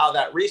attention to how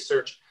that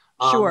research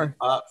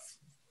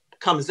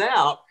comes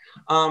out,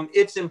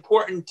 it's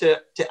important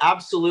to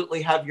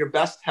absolutely have your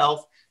best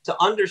health, to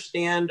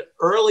understand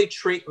early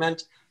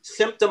treatment,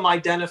 symptom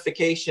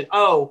identification.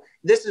 Oh,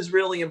 this is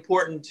really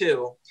important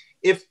too.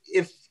 If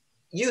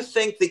you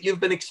think that you've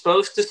been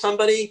exposed to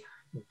somebody,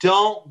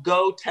 don't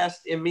go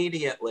test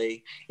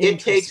immediately. It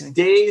takes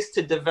days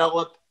to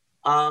develop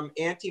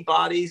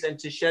antibodies and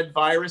to shed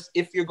virus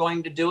if you're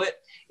going to do it.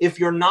 If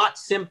you're not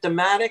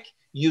symptomatic,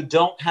 you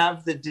don't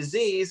have the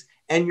disease,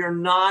 and you're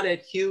not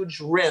at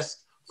huge risk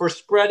for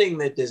spreading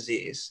the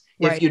disease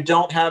if you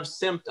don't have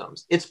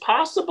symptoms. It's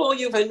possible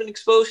you've been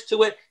exposed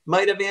to it,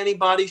 might have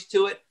antibodies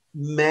to it,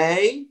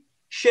 may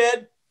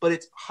shed, but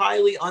it's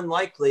highly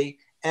unlikely.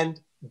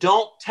 And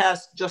don't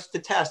test just to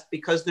test,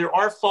 because there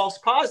are false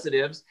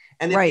positives.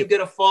 And if you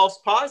get a false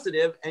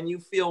positive and you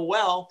feel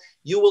well,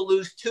 you will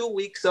lose 2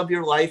 weeks of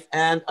your life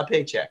and a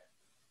paycheck.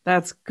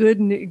 That's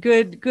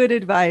good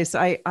advice.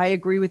 I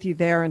agree with you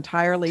there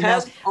entirely.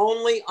 Test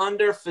only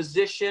under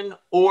physician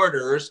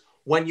orders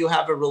when you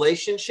have a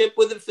relationship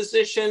with a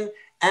physician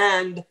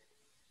and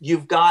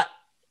you've got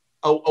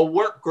a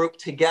work group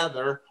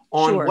together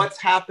on what's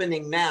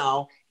happening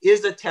now.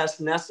 Is a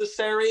test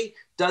necessary?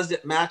 Does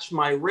it match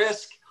my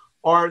risk?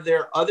 Are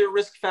there other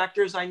risk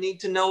factors I need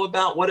to know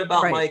about? What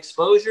about my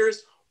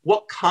exposures?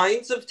 What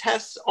kinds of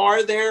tests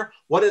are there?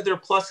 What are their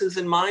pluses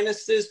and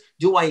minuses?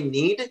 Do I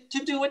need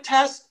to do a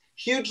test?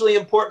 Hugely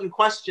important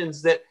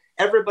questions that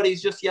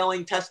everybody's just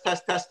yelling, test,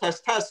 test, test,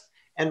 test, test.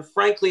 And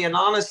frankly and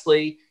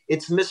honestly,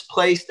 it's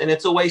misplaced and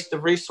it's a waste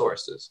of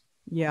resources.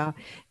 Yeah.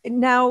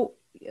 Now,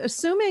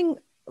 assuming,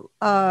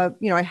 I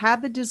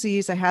had the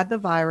disease, I had the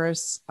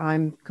virus,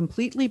 I'm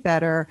completely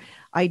better.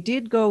 I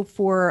did go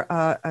for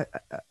a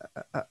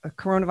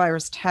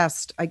coronavirus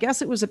test. I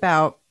guess it was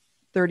about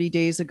 30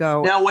 days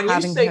ago. Now, when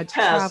you say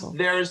test,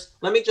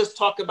 let me just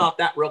talk about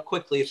that real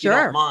quickly, if you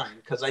don't mind,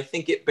 because I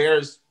think it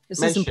bears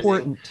mentioning. This is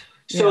important.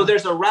 So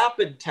there's a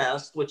rapid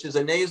test, which is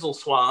a nasal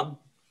swab,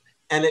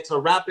 and it's a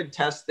rapid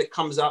test that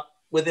comes up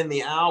within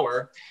the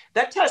hour.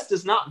 That test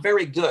is not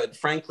very good,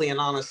 frankly and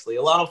honestly.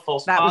 A lot of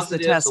false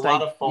positives, a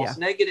lot of false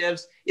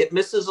negatives. It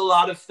misses a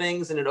lot of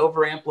things and it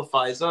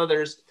overamplifies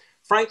others.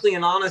 Frankly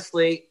and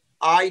honestly,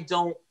 I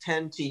don't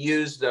tend to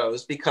use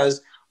those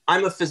because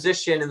I'm a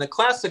physician in the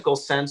classical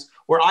sense,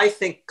 where I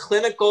think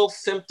clinical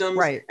symptoms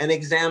and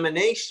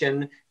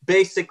examination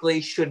basically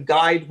should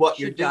guide what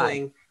you're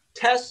doing.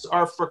 Tests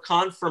are for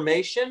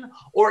confirmation,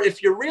 or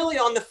if you're really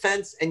on the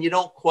fence and you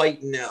don't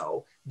quite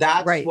know.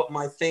 That's what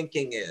my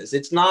thinking is.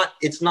 It's not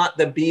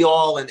the be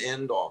all and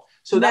end all.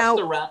 So that's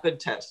the rapid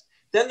test.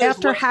 Then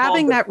after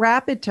having that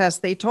rapid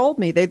test, they told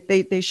me,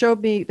 they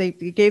showed me, they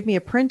gave me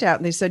a printout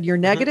and they said, you're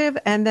negative.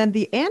 And then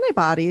the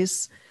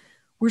antibodies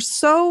were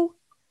so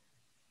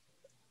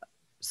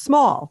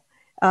small,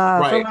 for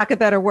lack of a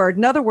better word.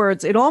 In other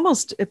words, it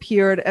almost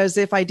appeared as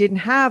if I didn't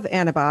have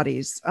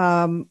antibodies.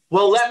 Well,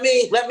 let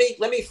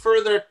me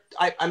further.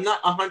 I'm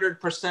not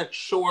 100%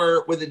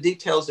 sure with the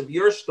details of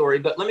your story,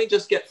 but let me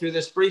just get through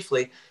this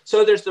briefly.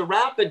 So there's the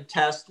rapid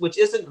test, which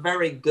isn't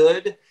very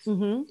good.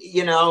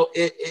 You know,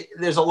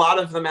 there's a lot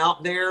of them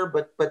out there,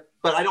 but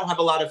I don't have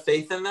a lot of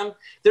faith in them.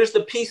 There's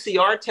the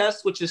PCR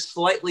test, which is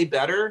slightly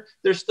better.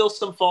 There's still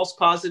some false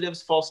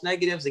positives, false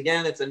negatives.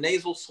 Again, it's a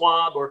nasal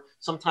swab, or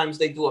sometimes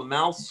they do a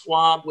mouth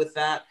swab with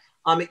that.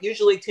 It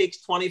usually takes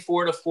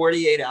 24 to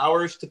 48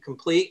 hours to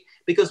complete,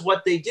 because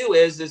what they do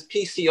is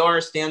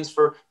PCR stands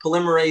for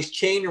polymerase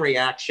chain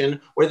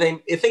reaction, where they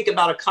think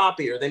about a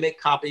copier. They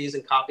make copies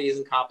and copies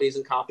and copies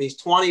and copies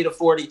 20 to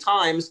 40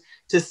 times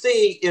to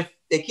see if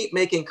they keep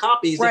making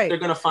copies, if they're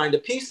going to find a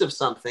piece of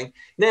something.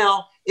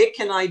 Now, it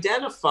can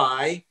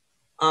identify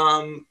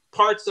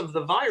parts of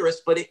the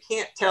virus, but it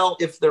can't tell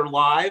if they're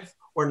live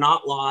or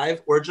not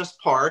live or just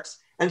parts.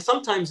 And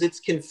sometimes it's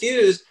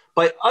confused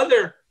by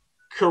other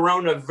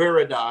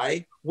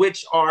coronaviridae,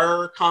 which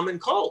are common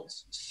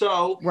colds.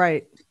 So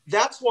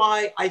that's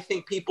why I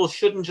think people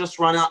shouldn't just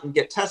run out and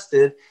get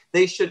tested.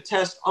 They should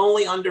test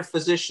only under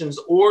physician's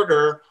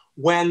order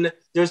when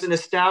there's an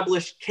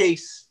established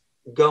case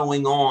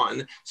going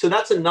on. So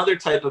that's another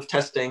type of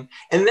testing.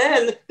 And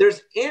then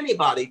there's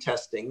antibody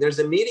testing. There's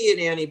immediate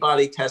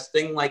antibody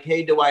testing, like,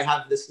 hey, do I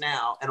have this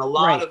now? And a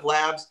lot of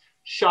labs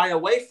shy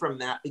away from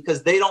that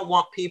because they don't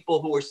want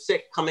people who are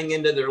sick coming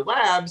into their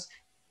labs,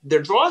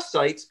 their draw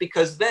sites,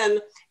 because then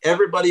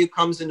everybody who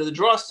comes into the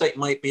draw site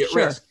might be at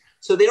risk.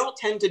 So they don't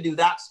tend to do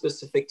that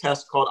specific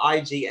test called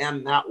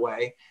IgM that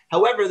way.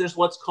 However, there's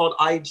what's called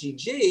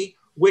IgG,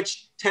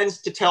 which tends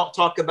to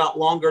talk about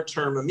longer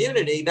term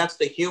immunity. That's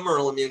the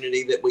humoral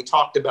immunity that we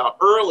talked about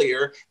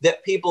earlier,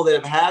 that people that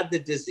have had the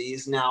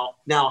disease now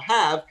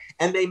have,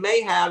 and they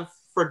may have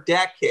for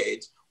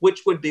decades,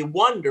 which would be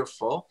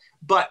wonderful,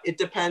 but it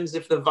depends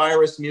if the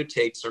virus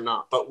mutates or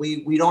not. But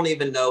we don't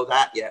even know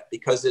that yet,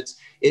 because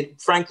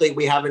frankly,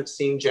 we haven't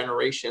seen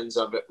generations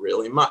of it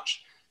really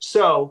much.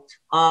 So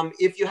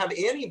if you have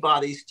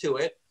antibodies to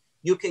it,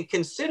 you can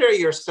consider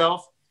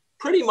yourself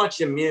pretty much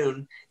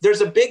immune.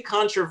 There's a big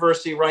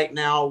controversy right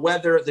now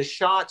whether the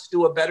shots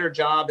do a better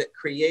job at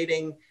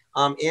creating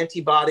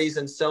antibodies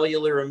and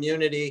cellular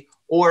immunity,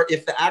 or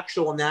if the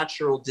actual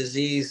natural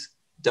disease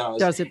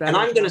does it better. And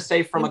I'm going to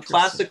say, from a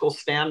classical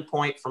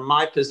standpoint, from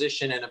my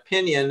position and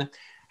opinion,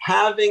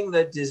 having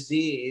the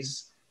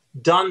disease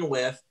done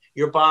with,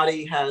 your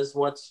body has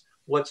what's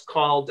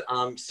called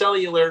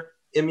cellular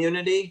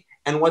immunity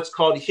and what's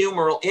called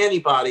humoral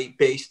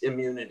antibody-based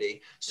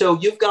immunity. So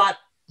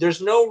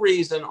there's no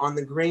reason on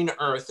the green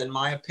earth, in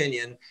my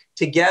opinion,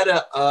 to get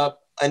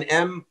an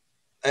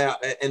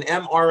an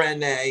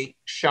mRNA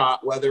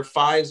shot, whether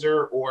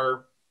Pfizer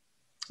or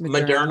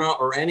Moderna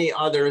or any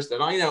others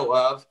that I know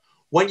of,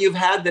 when you've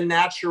had the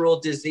natural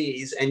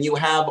disease and you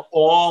have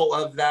all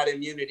of that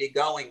immunity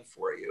going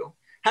for you.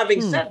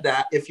 Having said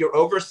that, if you're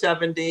over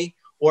 70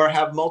 or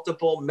have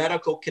multiple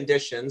medical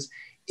conditions,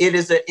 it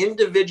is an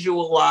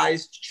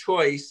individualized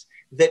choice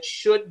that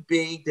should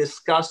be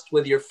discussed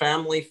with your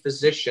family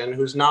physician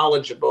who's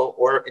knowledgeable,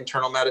 or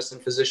internal medicine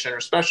physician or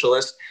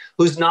specialist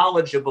who's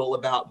knowledgeable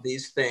about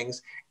these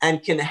things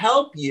and can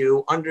help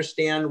you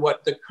understand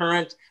what the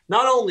current,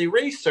 not only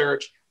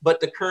research, but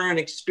the current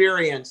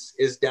experience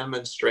is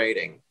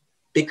demonstrating.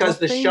 Because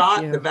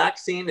the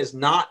vaccine is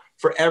not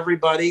for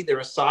everybody. There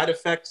are side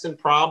effects and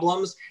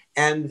problems,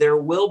 and there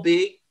will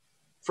be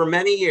for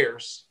many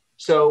years.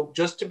 So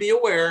just to be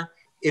aware,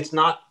 it's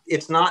not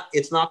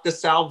the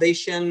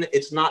salvation.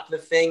 It's not the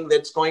thing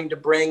that's going to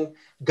bring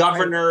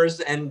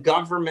governors and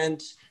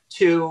government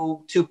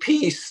to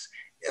peace,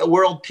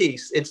 world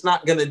peace. It's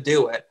not going to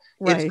do it.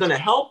 Right. It's going to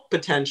help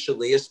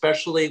potentially,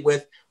 especially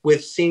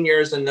with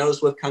seniors and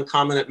those with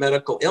concomitant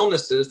medical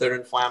illnesses that are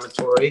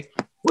inflammatory.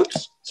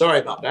 Whoops, sorry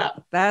about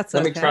that.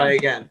 Let me try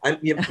again.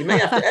 You may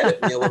have to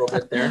edit me a little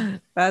bit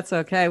there. That's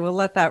okay. We'll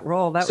let that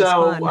roll. That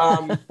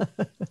was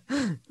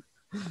fun.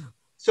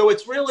 So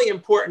it's really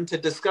important to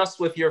discuss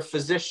with your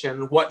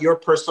physician what your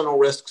personal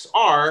risks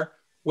are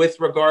with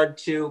regard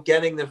to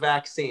getting the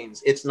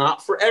vaccines. It's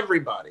not for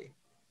everybody.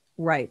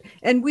 Right.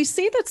 And we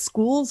see that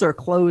schools are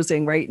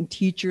closing, right? And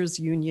teachers'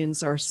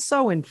 unions are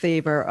so in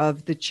favor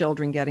of the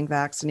children getting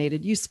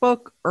vaccinated. You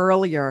spoke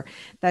earlier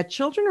that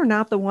children are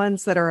not the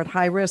ones that are at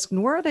high risk,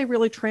 nor are they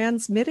really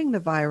transmitting the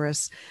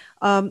virus.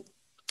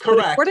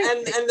 Correct.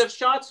 And the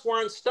shots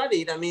weren't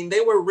studied. I mean,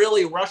 they were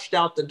really rushed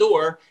out the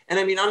door. And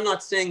I mean, I'm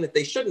not saying that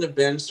they shouldn't have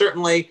been.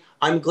 Certainly,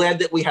 I'm glad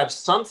that we have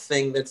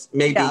something that's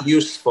maybe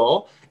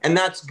useful, and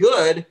that's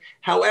good.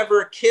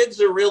 However, kids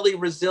are really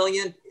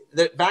resilient.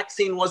 The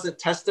vaccine wasn't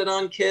tested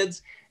on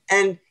kids,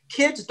 and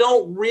kids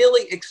don't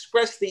really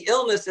express the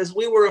illness as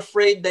we were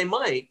afraid they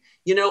might.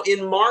 You know,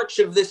 in March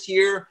of this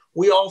year,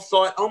 we all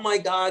thought, oh my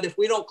God, if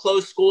we don't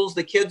close schools,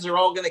 the kids are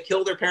all going to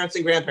kill their parents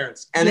and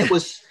grandparents. And it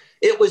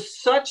was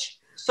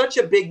such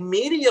a big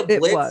media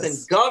blitz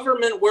and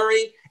government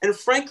worry. And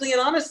frankly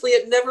and honestly,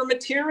 it never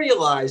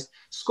materialized.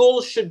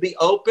 Schools should be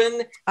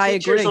open.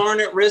 Teachers aren't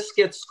at risk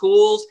at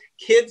schools.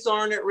 Kids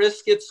aren't at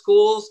risk at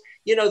schools.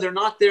 You know, they're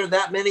not there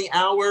that many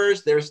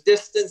hours. There's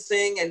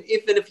distancing. And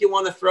even if you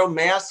want to throw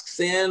masks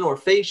in or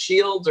face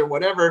shields or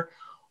whatever,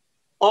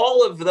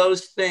 all of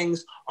those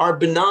things are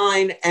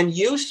benign and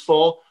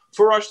useful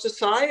for our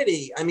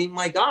society. I mean,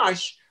 my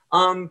gosh,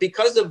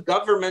 because of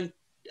government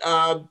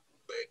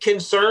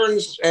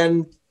concerns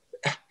and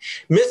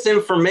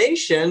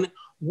misinformation,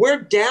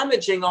 we're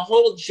damaging a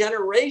whole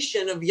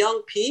generation of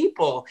young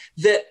people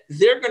that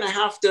they're going to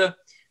have to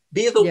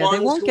be the ones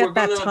they won't who get are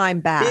that time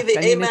back. Be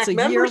the AMAC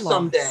member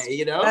someday,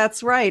 you know?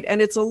 That's right. And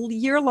it's a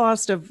year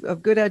lost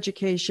of good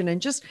education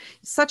and just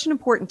such an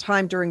important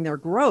time during their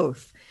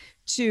growth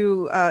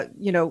to,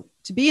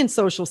 to be in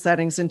social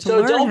settings and to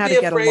learn how to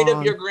get along. So don't be afraid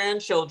of your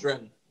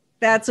grandchildren.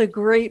 That's a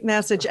great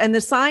message. And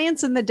the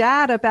science and the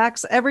data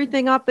backs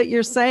everything up that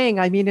you're saying.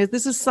 I mean,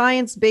 this is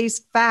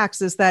science-based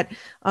facts, is that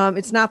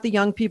it's not the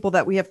young people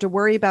that we have to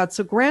worry about.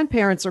 So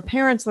grandparents or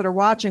parents that are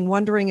watching,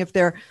 wondering if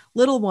their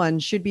little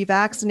ones should be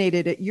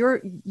vaccinated,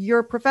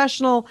 your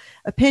professional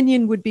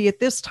opinion would be at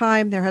this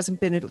time, there hasn't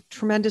been a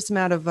tremendous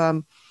amount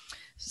of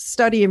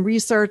study and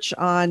research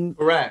on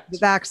the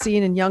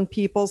vaccine in young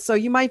people. So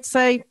you might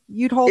say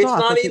you'd hold off.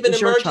 It's not even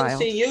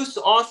emergency use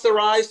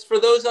authorized for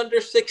those under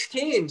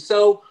 16.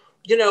 So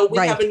we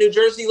have a New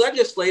Jersey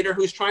legislator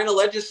who's trying to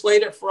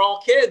legislate it for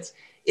all kids.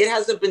 It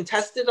hasn't been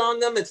tested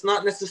on them. It's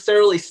not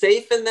necessarily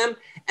safe in them.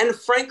 And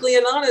frankly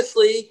and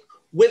honestly,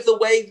 with the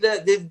way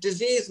that the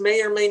disease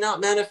may or may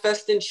not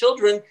manifest in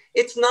children,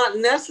 it's not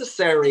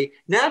necessary.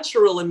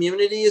 Natural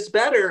immunity is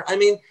better. I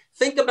mean,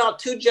 think about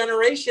 2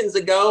 generations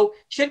ago,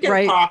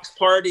 chicken pox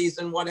parties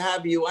and what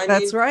have you.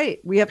 That's right.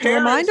 We have to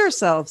remind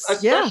ourselves.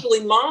 Especially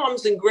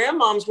moms and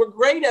grandmoms were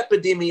great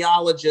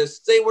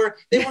epidemiologists. They were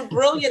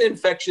brilliant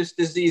infectious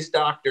disease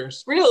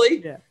doctors.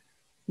 Really? Yeah.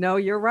 No,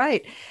 you're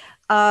right.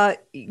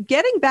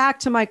 Getting back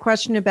to my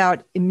question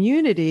about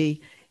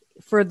immunity,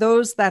 for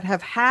those that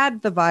have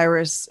had the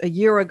virus a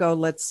year ago,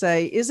 let's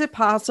say, is it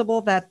possible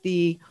that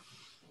the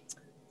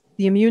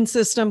immune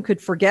system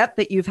could forget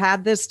that you've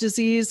had this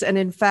disease, and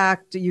in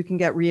fact, you can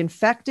get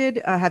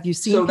reinfected? Have you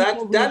seen? So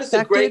that is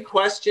a great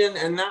question,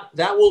 and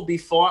that will be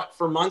fought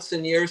for months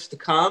and years to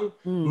come.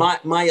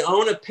 My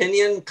own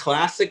opinion,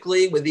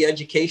 classically, with the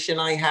education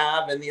I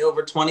have and the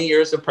over 20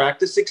 years of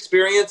practice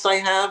experience I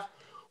have,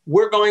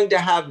 we're going to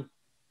have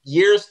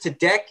years to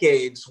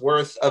decades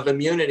worth of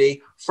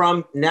immunity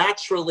from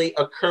naturally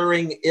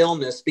occurring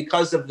illness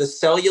because of the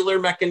cellular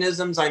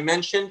mechanisms I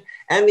mentioned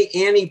and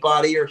the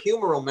antibody or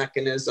humoral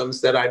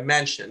mechanisms that I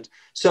mentioned.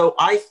 So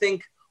I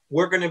think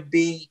we're going to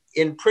be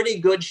in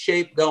pretty good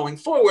shape going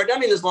forward. I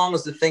mean, as long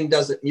as the thing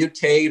doesn't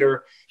mutate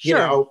or,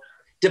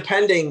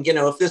 depending,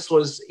 if this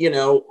was,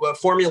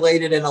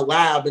 formulated in a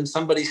lab and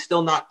somebody's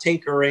still not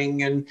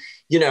tinkering, and,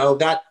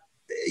 that,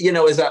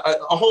 is a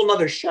whole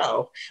nother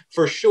show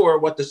for sure,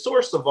 what the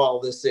source of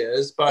all this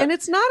is. But and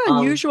it's not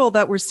unusual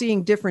that we're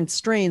seeing different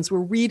strains. We're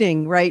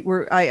reading, right?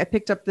 I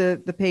picked up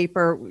the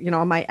paper,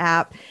 on my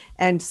app,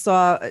 and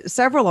saw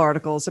several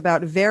articles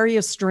about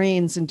various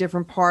strains in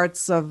different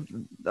parts of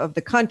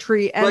the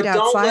country and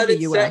outside the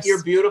U.S. Set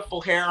your beautiful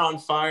hair on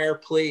fire,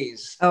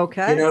 please.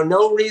 Okay.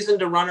 No reason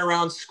to run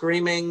around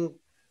screaming,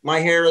 my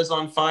hair is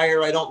on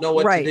fire, I don't know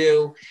what to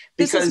do.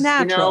 Because, this is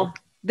natural.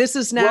 This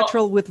is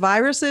natural with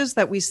viruses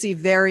that we see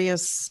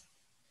various.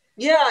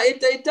 Yeah,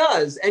 it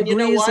does. And you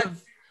know what?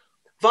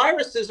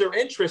 Viruses are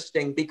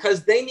interesting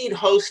because they need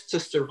hosts to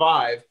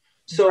survive.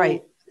 So,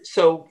 right.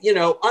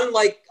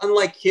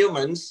 Unlike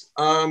humans,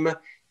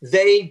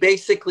 they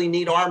basically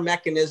need our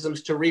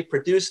mechanisms to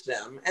reproduce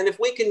them. And if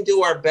we can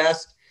do our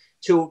best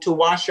to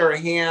wash our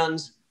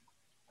hands,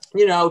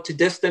 to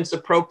distance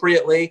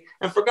appropriately,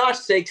 and for gosh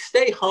sake,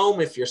 stay home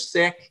if you're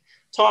sick,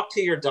 talk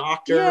to your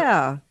doctor.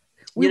 Yeah.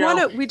 We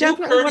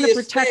definitely want to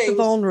protect the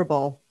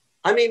vulnerable.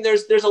 I mean,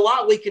 there's a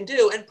lot we can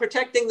do, and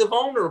protecting the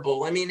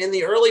vulnerable. I mean, in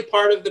the early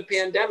part of the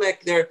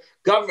pandemic, their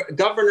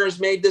governors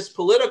made this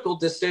political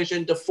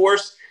decision to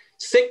force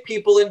sick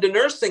people into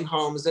nursing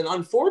homes. And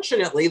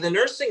unfortunately, the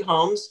nursing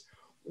homes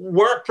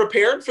weren't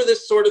prepared for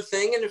this sort of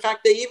thing. And in fact,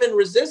 they even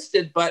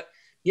resisted. But,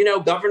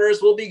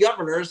 governors will be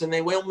governors and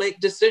they will make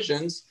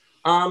decisions.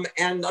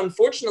 And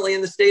unfortunately,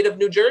 in the state of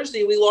New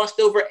Jersey, we lost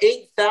over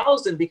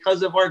 8,000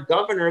 because of our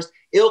governor's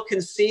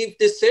ill-conceived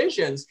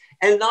decisions.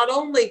 And not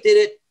only did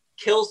it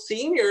kill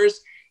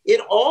seniors, it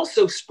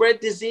also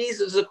spread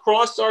diseases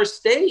across our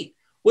state,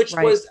 which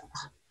was,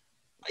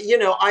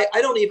 I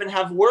don't even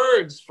have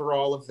words for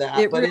all of that.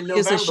 It really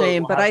is a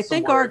shame. But I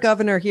think our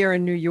governor here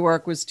in New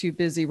York was too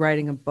busy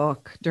writing a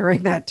book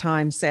during that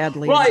time,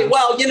 sadly. Right.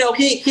 Well,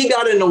 he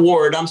got an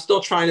award. I'm still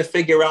trying to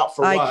figure out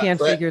for what. I can't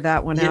figure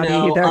that one out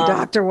either,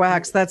 Dr.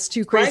 Wax. That's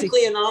too crazy.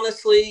 Frankly and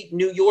honestly,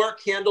 New York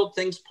handled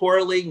things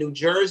poorly. New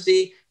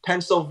Jersey,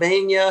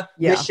 Pennsylvania,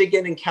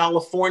 Michigan, and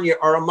California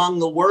are among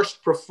the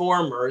worst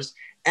performers.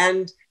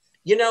 And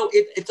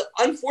it's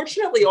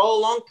unfortunately all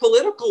along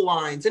political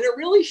lines, and it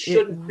really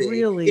shouldn't be.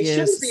 It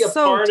shouldn't be a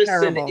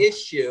partisan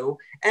issue.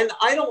 And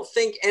I don't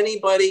think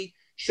anybody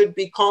should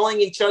be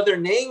calling each other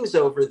names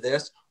over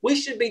this. We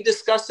should be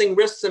discussing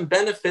risks and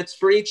benefits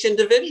for each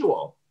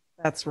individual.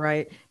 That's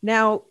right.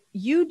 Now,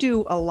 you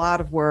do a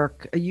lot of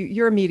work.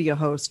 You're a media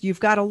host. You've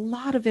got a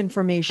lot of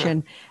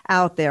information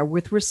out there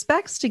with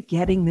respects to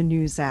getting the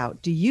news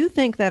out. Do you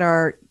think that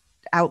our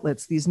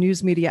outlets, these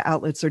news media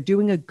outlets, are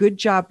doing a good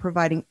job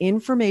providing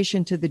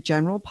information to the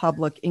general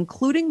public,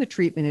 including the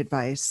treatment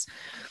advice?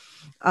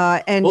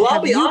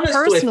 I'll be honest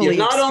with you.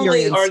 Not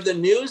only are the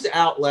news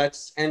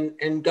outlets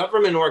and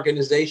government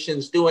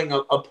organizations doing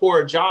a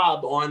poor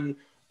job on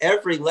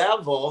every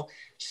level,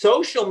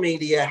 social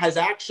media has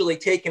actually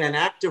taken an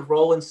active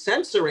role in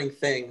censoring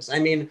things. I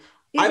mean,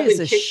 I've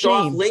been kicked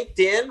off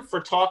LinkedIn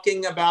for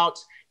talking about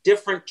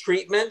different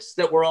treatments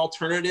that were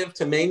alternative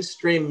to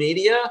mainstream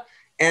media.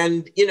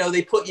 And,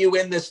 they put you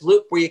in this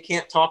loop where you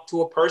can't talk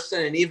to a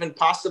person and even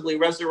possibly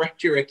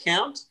resurrect your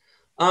account.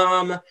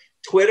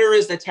 Twitter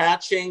is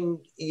attaching,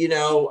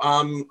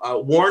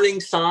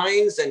 warning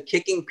signs and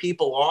kicking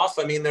people off.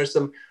 I mean, there's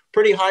some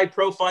pretty high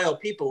profile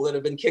people that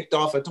have been kicked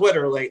off of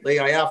Twitter lately,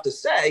 I have to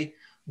say.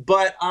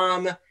 But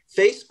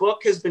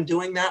Facebook has been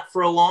doing that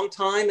for a long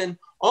time. And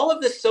all of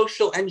this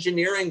social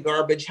engineering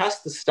garbage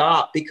has to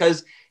stop,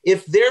 because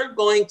if they're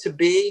going to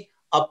be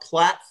a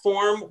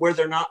platform where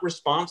they're not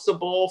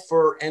responsible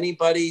for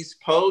anybody's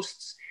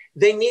posts,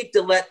 they need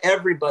to let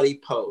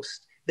everybody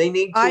post. They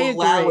need to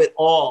allow it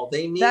all.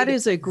 They need that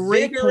is a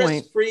great vigorous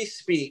point. Free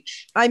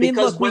speech. I mean,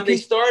 because when they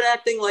start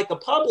acting like a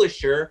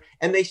publisher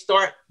and they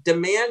start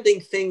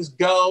demanding things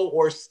go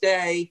or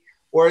stay,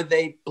 or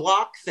they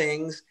block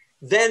things,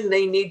 then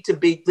they need to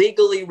be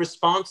legally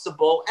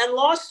responsible and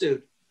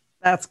lawsuit.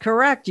 That's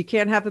correct. You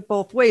can't have it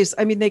both ways.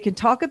 I mean, they can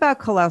talk about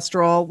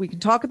cholesterol. We can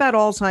talk about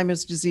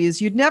Alzheimer's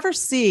disease. You'd never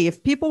see,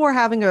 if people were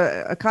having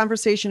a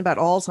conversation about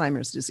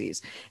Alzheimer's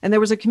disease, and there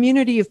was a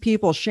community of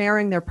people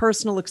sharing their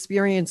personal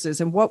experiences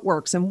and what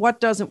works and what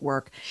doesn't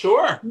work.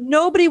 Sure.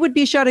 Nobody would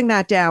be shutting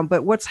that down.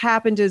 But what's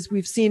happened is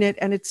we've seen it,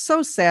 and it's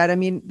so sad. I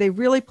mean, they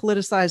really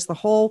politicized the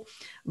whole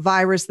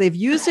virus. They've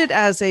used it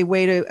as a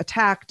way to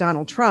attack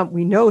Donald Trump.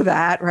 We know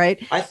that,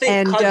 right? I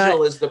think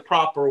cudgel is the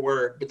proper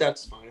word, but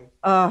that's fine.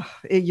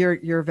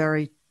 You're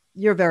very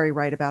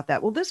right about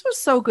that. Well, this was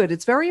so good.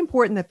 It's very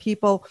important that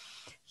people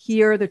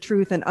hear the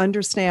truth and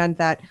understand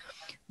that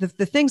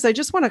the things I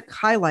just want to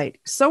highlight.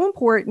 So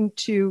important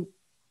to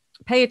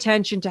pay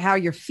attention to how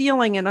you're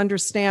feeling and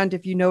understand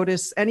if you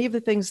notice any of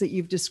the things that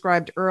you've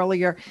described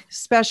earlier,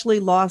 especially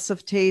loss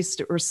of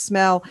taste or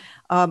smell,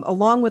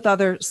 along with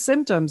other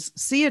symptoms.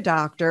 See a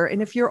doctor.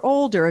 And if you're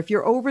older, if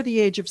you're over the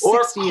age of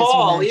 60, or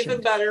call,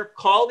 even better,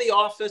 call the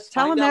office.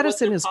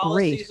 Telemedicine is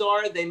great.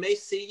 They may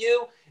see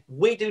you.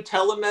 We do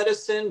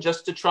telemedicine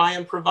just to try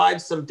and provide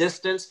some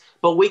distance,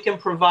 but we can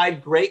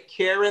provide great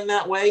care in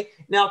that way.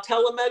 Now,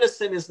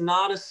 telemedicine is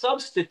not a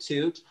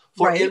substitute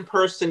for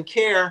in-person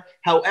care.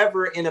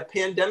 However, in a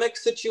pandemic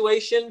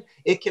situation,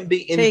 it can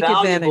be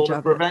invaluable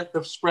to prevent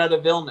the spread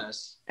of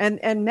illness. And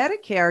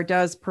Medicare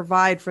does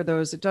provide for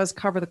those. It does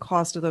cover the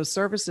cost of those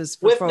services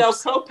for with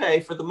folks. No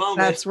copay for the moment.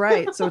 That's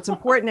right. So it's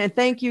important. And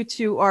thank you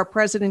to our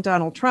President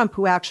Donald Trump,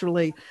 who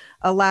actually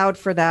allowed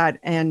for that.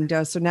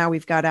 And so now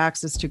we've got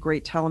access to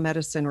great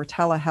telemedicine or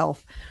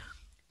telehealth.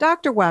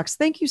 Dr. Wax,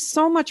 thank you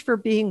so much for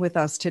being with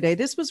us today.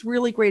 This was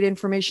really great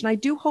information. I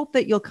do hope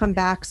that you'll come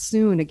back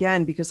soon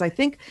again, because I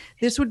think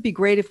this would be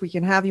great if we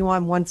can have you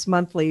on once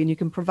monthly and you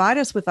can provide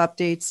us with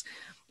updates.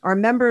 Our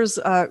members,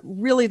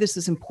 really, this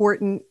is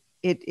important.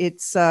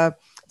 It's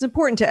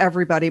important to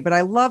everybody, but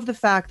I love the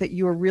fact that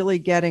you are really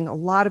getting a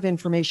lot of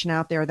information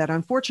out there that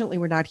unfortunately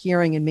we're not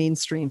hearing in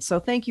mainstream. So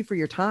thank you for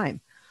your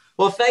time.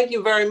 Well, thank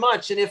you very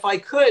much. And if I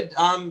could,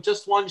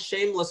 just one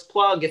shameless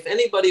plug, if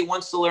anybody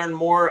wants to learn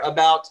more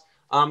about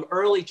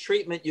early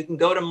treatment, you can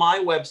go to my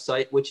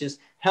website, which is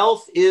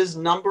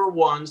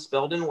healthisnumber1,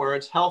 spelled in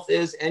words,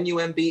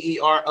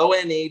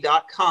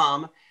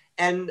 healthisnumberon.com.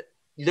 And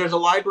there's a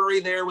library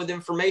there with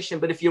information.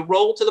 But if you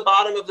roll to the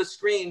bottom of the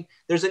screen,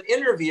 there's an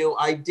interview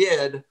I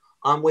did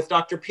with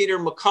Dr. Peter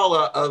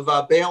McCullough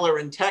of Baylor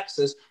in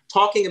Texas,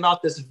 talking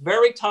about this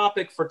very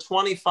topic for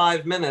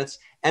 25 minutes.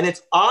 And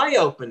it's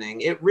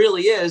eye-opening. It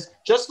really is,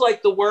 just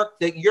like the work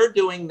that you're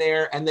doing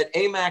there and that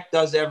AMAC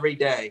does every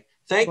day.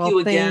 Thank you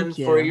again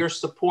for your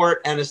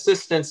support and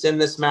assistance in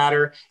this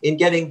matter, in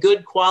getting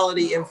good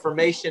quality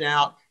information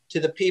out to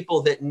the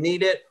people that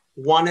need it,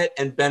 want it,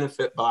 and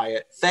benefit by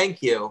it.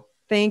 Thank you.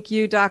 Thank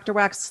you, Dr.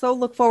 Wax. So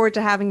look forward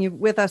to having you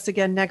with us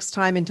again next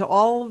time. And to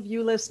all of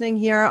you listening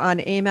here on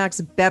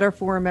AMAC's Better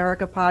for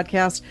America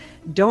podcast,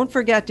 don't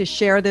forget to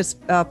share this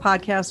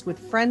podcast with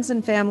friends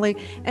and family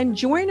and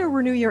join or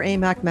renew your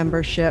AMAC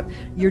membership.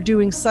 You're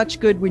doing such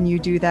good when you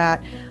do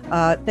that.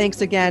 Thanks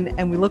again.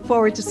 And we look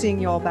forward to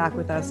seeing you all back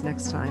with us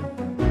next time.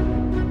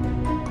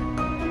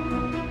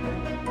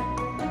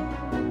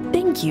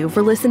 Thank you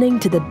for listening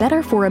to the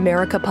Better for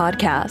America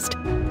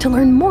podcast. To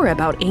learn more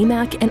about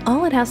AMAC and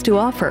all it has to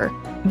offer,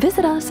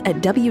 visit us at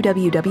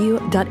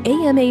www.amac.us.